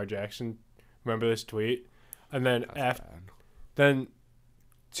than Lamar Jackson. Remember this tweet? And then then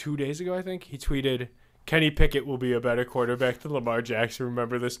 2 days ago, I think, he tweeted, Kenny Pickett will be a better quarterback than Lamar Jackson.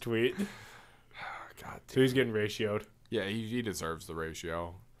 Remember this tweet? God, So he's getting ratioed. yeah, he deserves the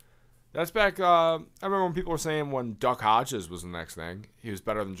ratio. That's back. I remember when people were saying when Duck Hodges was the next thing, he was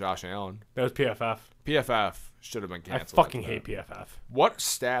better than Josh Allen. That was PFF. PFF should have been I canceled. fucking after hate that. PFF. What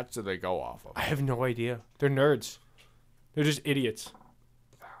stats do they go off of? I have no idea. They're nerds. They're just idiots.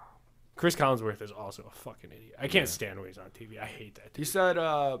 Chris Collinsworth is also a fucking idiot. I can't stand when he's on TV. I hate that. He said.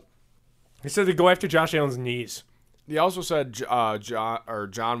 He said they go after Josh Allen's knees. He also said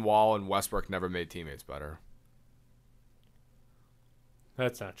John Wall and Westbrook never made teammates better.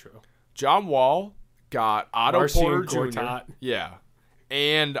 That's not true. John Wall got Otto Marcin Porter Jr. Gortat. Yeah,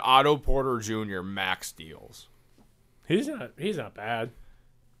 and Otto Porter Jr. max deals. He's not bad.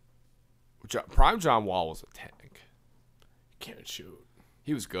 Prime John Wall was a tank. Can't shoot.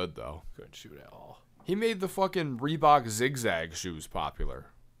 He was good though. Couldn't shoot at all. He made the fucking Reebok zigzag shoes popular.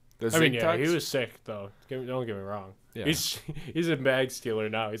 I mean, yeah, he was sick though. Don't get me wrong. Yeah. He's a bag stealer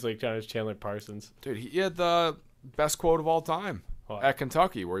now. He's like Chandler Parsons. Dude, he had the best quote of all time What? at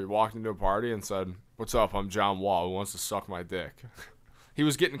Kentucky, where he walked into a party and said, "What's up? I'm John Wall. Who wants to suck my dick?" He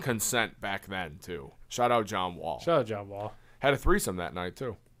was getting consent back then too. Shout out John Wall. Shout out John Wall. Had a threesome that night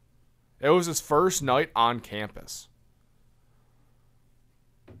too. It was his first night on campus.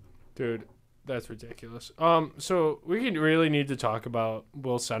 Dude, that's ridiculous. So we really need to talk about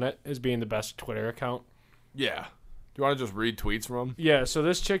Will Sennett as being the best Twitter account. Yeah. Do you want to just read tweets from him? Yeah, so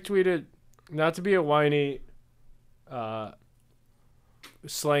this chick tweeted, not to be a whiny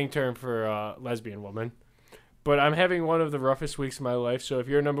slang term for lesbian woman, but I'm having one of the roughest weeks of my life, so if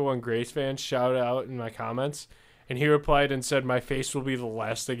you're a number one Grace fan, shout it out in my comments. And he replied and said, my face will be the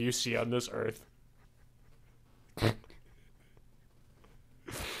last thing you see on this earth.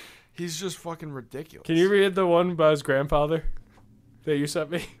 He's just fucking ridiculous. Can you read the one about his grandfather that you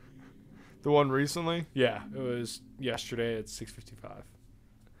sent me? The one recently? Yeah, it was yesterday at 6:55.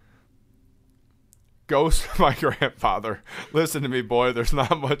 Ghost of my grandfather. Listen to me, boy. There's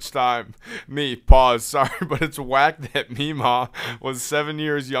not much time. Me, pause. Sorry, but it's whack that Meemaw was 7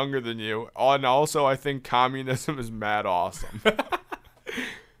 years younger than you. And also, I think communism is mad awesome.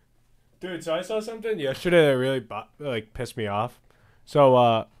 Dude, so I saw something yesterday that really pissed me off.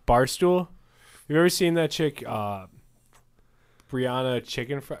 So, Barstool, you ever seen that chick, Brianna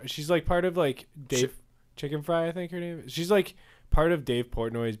Chicken Fry? She's like part of like Dave Chicken Fry, I think her name is. She's like part of Dave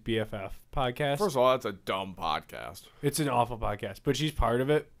Portnoy's BFF podcast. First of all, that's a dumb podcast. It's an awful podcast, but she's part of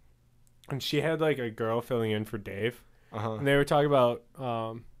it. And she had like a girl filling in for Dave. Uh-huh. And they were talking about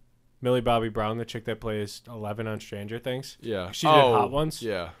Millie Bobby Brown, the chick that plays 11 on Stranger Things. Yeah. She did Hot Ones.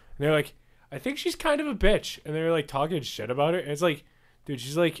 Yeah. And they're like, I think she's kind of a bitch. And they were like talking shit about her. And it's like, dude,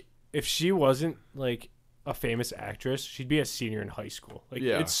 she's like, if she wasn't like a famous actress, she'd be a senior in high school. Like,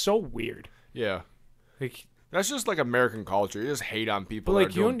 Yeah. it's so weird. Yeah. Like, That's just like American culture. You just hate on people. But that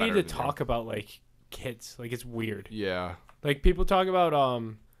like are you doing don't need better to than talk about like kids. Like it's weird. Yeah. Like people talk about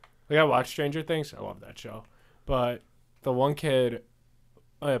like I watch Stranger Things. I love that show. But the one kid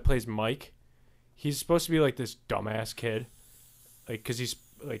plays Mike. He's supposed to be like this dumbass kid. Like cuz he's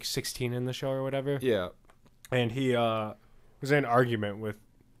like 16 in the show or whatever. Yeah. And he was in an argument with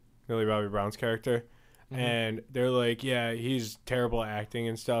Millie Bobby Brown's character. And they're like, yeah, he's terrible at acting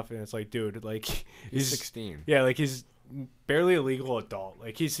and stuff. And it's like, dude, like He's 16. Yeah, like he's barely a legal adult.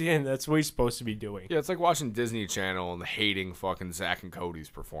 Like he's seeing that's what he's supposed to be doing. Yeah, it's like watching Disney Channel and hating fucking Zach and Cody's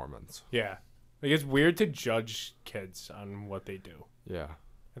performance. Yeah, like it's weird to judge kids on what they do. Yeah.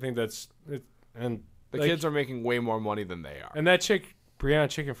 I think that's it. And The like, kids are making way more money than they are. And that chick, Brianna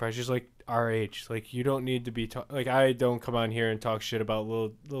Chicken Fresh, is like our age. Like you don't need to be like I don't come on here and talk shit about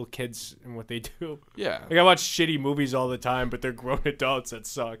little kids and what they do. Yeah. Like I watch shitty movies all the time, but they're grown adults that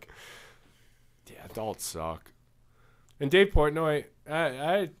suck. Yeah, adults suck. And Dave Portnoy,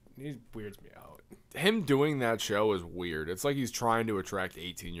 he weirds me out. Him doing that show is weird. It's like he's trying to attract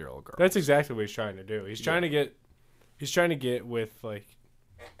 18-year-old girls. That's exactly what he's trying to do. He's trying to get with like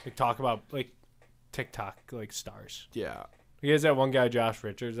talk about like TikTok like stars. Yeah. He has that one guy, Josh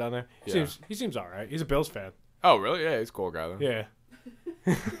Richards, on there. Yeah. He seems all right. He's a Bills fan. Oh, really? Yeah, he's a cool guy, then. Yeah.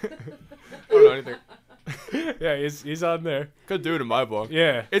 I don't know anything. Yeah, he's on there. Good dude in my book.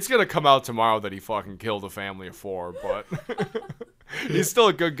 Yeah. It's going to come out tomorrow that he fucking killed a family of 4, but he's still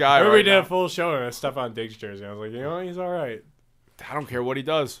a good guy. We right did now. a full show in a Stephon Diggs jersey. I was like, you know what? He's all right. I don't care what he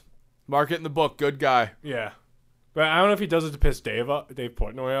does. Mark it in the book. Good guy. Yeah. But I don't know if he does it to piss Dave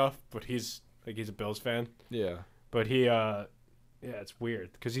Portnoy off, but he's a Bills fan. Yeah. But he, yeah, it's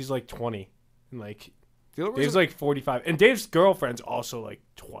weird because he's like 20 and like Dave's like 45, and Dave's girlfriend's also like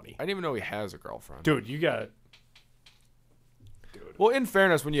 20. I didn't even know he has a girlfriend. Dude, you got. Well, in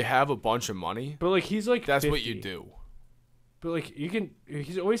fairness, when you have a bunch of money, But like he's like that's 50. what you do. But like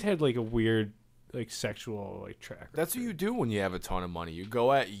he's always had like a weird like sexual like track record. That's what you do when you have a ton of money. You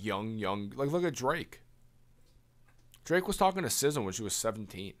go at young. Like, look at Drake. Drake was talking to SZA when she was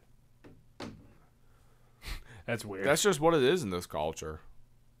 17. That's weird. That's just what it is in this culture.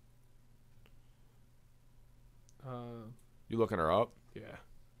 You looking her up? Yeah.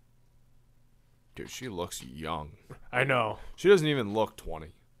 Dude, she looks young. I know. She doesn't even look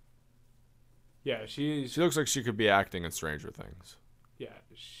 20. Yeah, She looks like she could be acting in Stranger Things.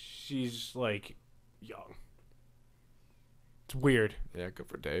 she's like young. It's weird. Yeah, good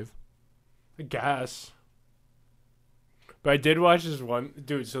for Dave. I guess. But I did watch this one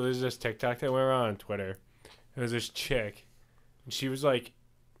dude, so there's this TikTok that went around on Twitter. There was this chick, and she was like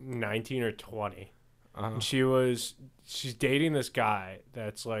 19 or 20. And she's dating this guy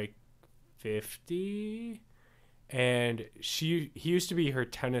that's like 50, and he used to be her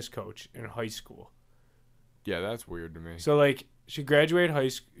tennis coach in high school. Yeah, that's weird to me. So like she graduated high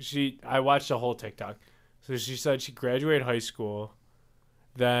school. I watched the whole TikTok. So she said she graduated high school,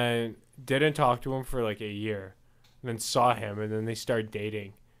 then didn't talk to him for like a year, and then saw him, and then they started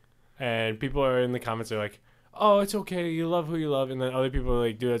dating. And people are in the comments, they're like, oh, it's okay, you love who you love. And then other people are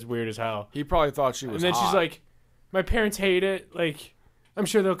like, dude, that's weird as hell. He probably thought she was And then hot. she's like, my parents hate it. Like, I'm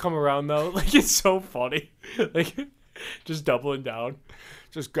sure they'll come around though. Like, it's so funny. Like, just doubling down.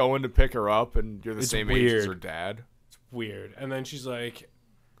 just going to pick her up, and you're the It's same age as weird. her dad. It's weird. And then she's like,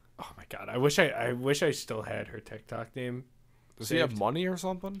 oh my God, I wish I still had her TikTok name. Does he have money or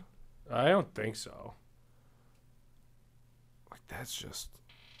something? I don't think so. Like, that's just...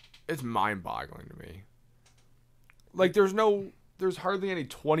 It's mind-boggling to me. Like, there's hardly any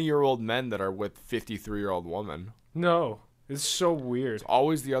 20-year-old men that are with 53-year-old women. No, it's so weird. It's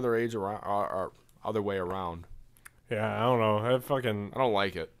always the other age around, or other way around. Yeah, I don't know. I don't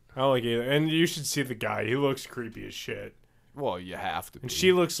like it. I don't like it either. And you should see the guy. He looks creepy as shit. Well, you have to be. And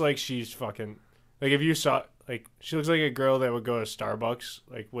she looks like she's fucking... Like, if you saw... Like, she looks like a girl that would go to Starbucks,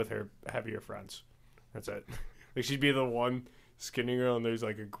 like, with her heavier friends. That's it. Like, she'd be the one skinny girl, and there's,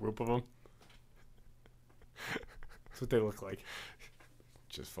 like, a group of them. That's what they look like.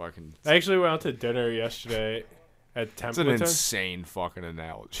 Just fucking... I actually went out to dinner yesterday at Templeton. It's an insane fucking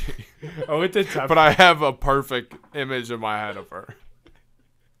analogy. I went to Templeton. But I have a perfect image in my head of her.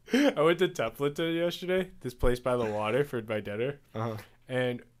 I went to Templeton yesterday, this place by the water, for my dinner. Uh-huh.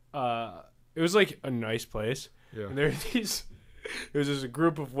 And it was like a nice place. Yeah. And there was just a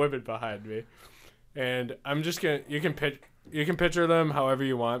group of women behind me. And I'm just gonna you can picture them however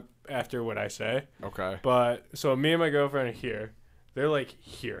you want after what I say. Okay. But so me and my girlfriend are here. They're like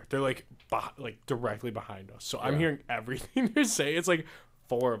here. They're like directly behind us. So I'm hearing everything they're saying. It's like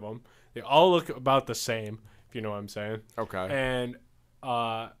 4 of them. They all look about the same, if you know what I'm saying. Okay. And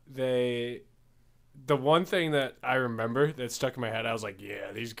they the one thing that I remember that stuck in my head, I was like,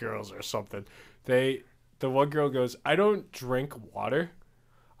 yeah, these girls are something. The one girl goes, I don't drink water.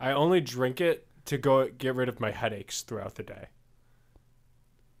 I only drink it to go get rid of my headaches throughout the day.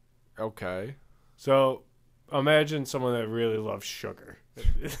 Okay. So imagine someone that really loves sugar.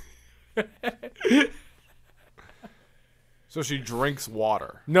 So she drinks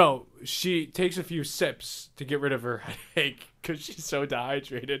water. No, she takes a few sips to get rid of her headache because she's so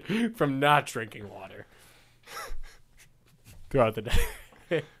dehydrated from not drinking water throughout the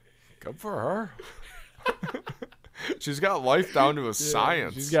day. Good for her. She's got life down to a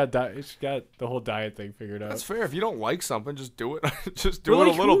science. She's got the whole diet thing figured out. That's fair. If you don't like something, just do it. Just do it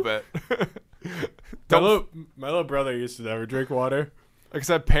a little bit. My little brother used to never drink water.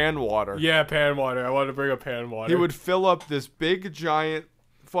 Except pan water. Yeah, pan water. I wanted to bring up pan water. He would fill up this big, giant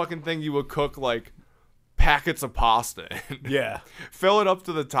fucking thing you would cook like packets of pasta in. Yeah. Fill it up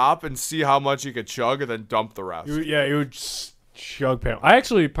to the top and see how much he could chug and then dump the rest. He would chug pan. I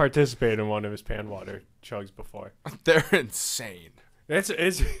actually participated in one of his pan water chugs before. They're insane. It's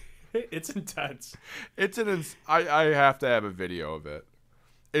intense. I have to have a video of it.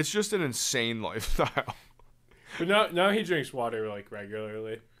 It's just an insane lifestyle. But now he drinks water like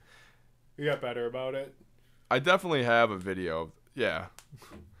regularly. He got better about it. I definitely have a video. Yeah.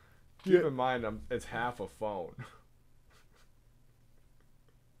 Keep in mind, it's half a phone.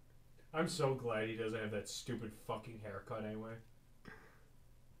 I'm so glad he doesn't have that stupid fucking haircut anyway.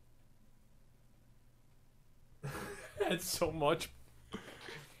 That's so much.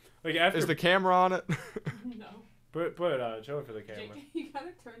 Like after Is the camera on it? No. Put show it for the camera. Jake, you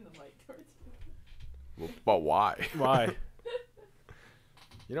gotta turn the mic towards you. But why? Why?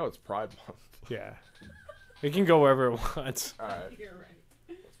 You know it's Pride Month. Yeah. It can go wherever it wants. All right. You're right.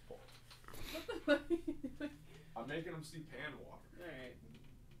 Let's pull. What the fuck? I'm making him see pan water. Alright.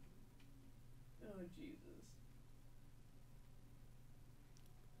 Oh, Jesus.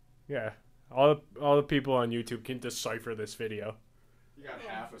 Yeah. All the people on YouTube can decipher this video. You got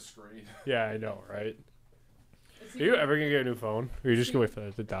half a screen. Yeah, I know, right? Are you ever gonna get a new phone? Or are you just gonna wait for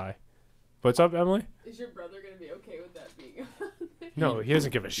that to die? What's up, Emily? Is your brother gonna be okay with that being No, he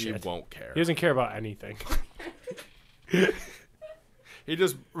doesn't give a He shit. won't care. He doesn't care about anything. He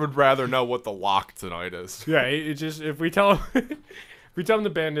just would rather know what the lock tonight is. Yeah, it just if we tell him the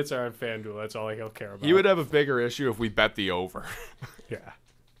Bandits are on FanDuel, that's all he'll care about. He would have a bigger issue if we bet the over. Yeah.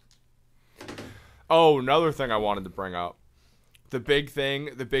 Oh, another thing I wanted to bring up. The big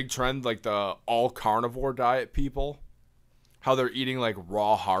trend, like the all carnivore diet people. How they're eating like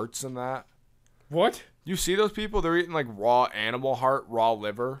raw hearts and that. What? You see those people? They're eating like raw animal heart, raw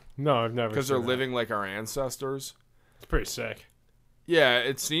liver. No, I've never. Because they're living like our ancestors. It's pretty sick. Yeah,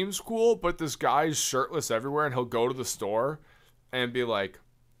 it seems cool, but this guy's shirtless everywhere, and he'll go to the store and be like,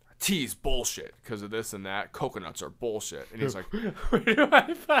 tea's bullshit because of this and that. Coconuts are bullshit. And he's like, where do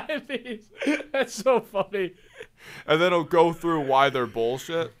I find these? That's so funny. And then he'll go through why they're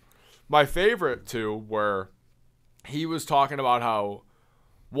bullshit. My favorite, too, where he was talking about how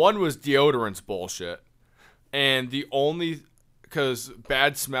one was deodorant's bullshit. And because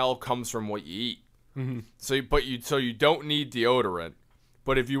bad smell comes from what you eat. Mm-hmm. So you don't need deodorant.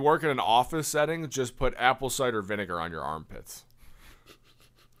 But if you work in an office setting, just put apple cider vinegar on your armpits.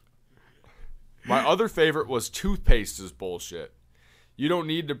 My other favorite was toothpaste is bullshit. You don't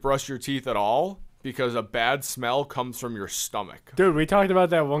need to brush your teeth at all because a bad smell comes from your stomach. Dude, we talked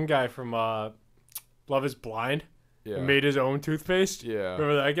about that one guy from Love is Blind. Yeah. He made his own toothpaste. Yeah.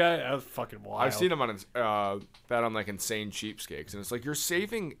 Remember that guy? That was fucking wild. I've seen him on like Insane Cheapskates, and it's like you're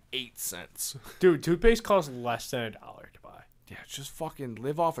saving 8 cents. Dude, toothpaste costs less than $1 to buy. Yeah, just fucking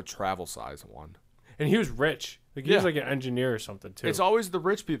live off a travel size one. And he was rich. Like he was like an engineer or something too. It's always the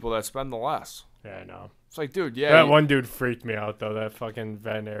rich people that spend the less. Yeah, I know. It's like, dude, yeah. That one dude freaked me out though. That fucking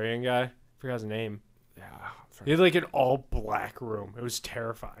veterinarian guy. I forgot his name. Yeah. He had like an all black room. It was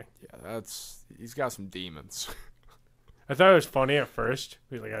terrifying. Yeah, he's got some demons. I thought it was funny at first.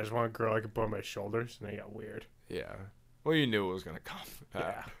 He was like, I just want a girl I can put on my shoulders, and then he got weird. Yeah. Well, you knew it was gonna come.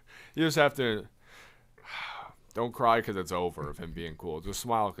 Yeah. You just have to. Don't cry because it's over of him being cool. Just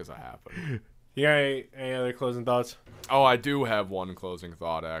smile because it happened. You got any other closing thoughts? Oh, I do have one closing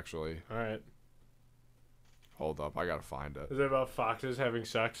thought, actually. All right. Hold up. I got to find it. Is it about foxes having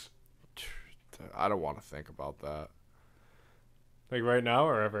sex? I don't want to think about that. Like right now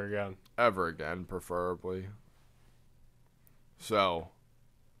or ever again? Ever again, preferably. So.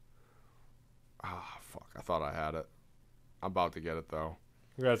 Fuck. I thought I had it. I'm about to get it, though.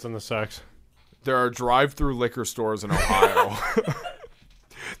 Congrats on the sex. There are drive-through liquor stores in Ohio.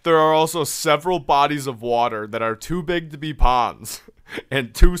 There are also several bodies of water that are too big to be ponds,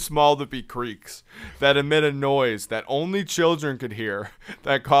 and too small to be creeks that emit a noise that only children could hear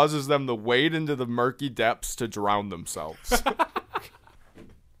that causes them to wade into the murky depths to drown themselves.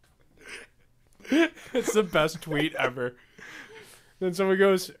 It's the best tweet ever. Then someone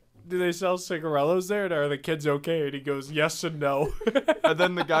goes, do they sell cigarillos there? And are the kids okay? And he goes, yes and no. And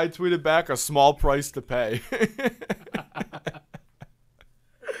then the guy tweeted back, a small price to pay.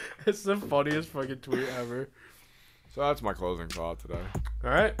 It's the funniest fucking tweet ever. So that's my closing thought today. All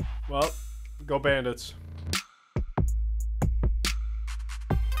right. Well, go Bandits.